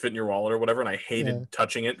it's supposed to fit in your wallet or whatever. And I hated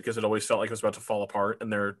touching it because it always felt like it was about to fall apart.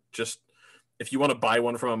 And they're just, if you want to buy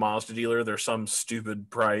one from a Mazda dealer, they're some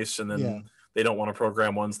stupid price. And then they don't want to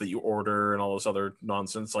program ones that you order and all this other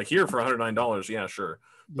nonsense. Like here for $109. Yeah, sure.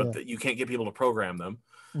 But you can't get people to program them.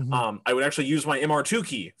 Mm-hmm. I would actually use my MR2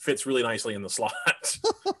 key. Fits really nicely in the slot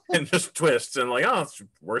and just twists and like, oh, it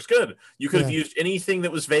works good. You could have used anything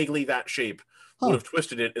that was vaguely that shape, would have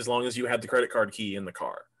twisted it as long as you had the credit card key in the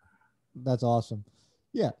car. That's awesome.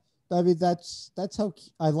 Yeah. I mean, that's how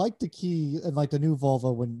I like the key, and like the new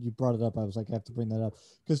Volvo, when you brought it up, I was like, I have to bring that up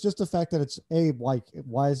because just the fact that it's like,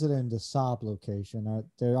 why is it in the Saab location?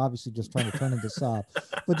 They're obviously just trying to turn into Saab,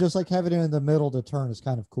 but just like having it in the middle to turn is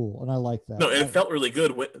kind of cool, and I like that. No, it felt really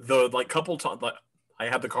good. With the like couple times, like I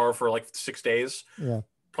had the car for like 6 days. Yeah,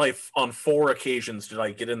 probably on 4 occasions did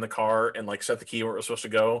I get in the car and like set the key where it was supposed to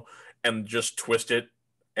go, and just twist it,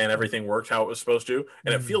 and everything worked how it was supposed to,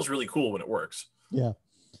 and it feels really cool when it works. Yeah.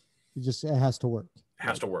 It has to work. It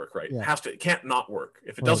has to work, right? Yeah. It can't not work.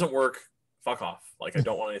 If it doesn't work, fuck off. Like I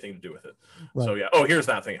don't want anything to do with it. So yeah. Oh, here's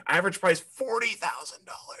that thing. Average price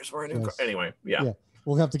 $40,000 for a new car. Anyway, yeah.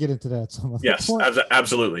 We'll have to get into that some other Yes,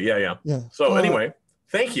 absolutely. Yeah. So anyway,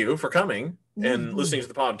 thank you for coming and listening to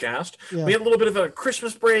the podcast. Yeah. We had a little bit of a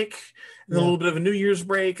Christmas break, and a little bit of a New Year's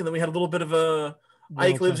break, and then we had a little bit of a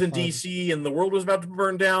Ike lives in DC and the world was about to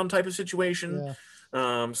burn down type of situation. Yeah.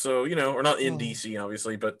 So, or not in DC,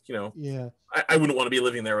 obviously, but, I wouldn't want to be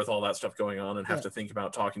living there with all that stuff going on and have to think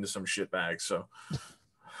about talking to some shitbag. So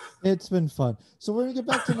it's been fun. So we're going to get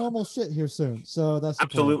back to normal shit here soon. So that's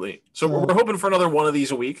absolutely. So we're hoping for another one of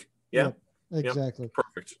these a week. Yeah, exactly. Yep.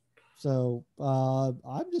 Perfect. So,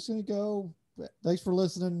 I'm just going to go. Thanks for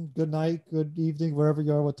listening. Good night. Good evening, wherever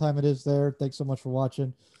you are, what time it is there. Thanks so much for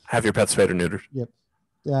watching. Have your pets spayed or neutered. Yep.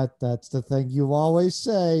 That's the thing you always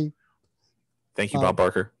say. Thank you, Bob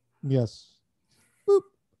Barker. Yes. Boop.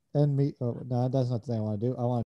 And me. Oh, no, that's not the thing I want to do. I want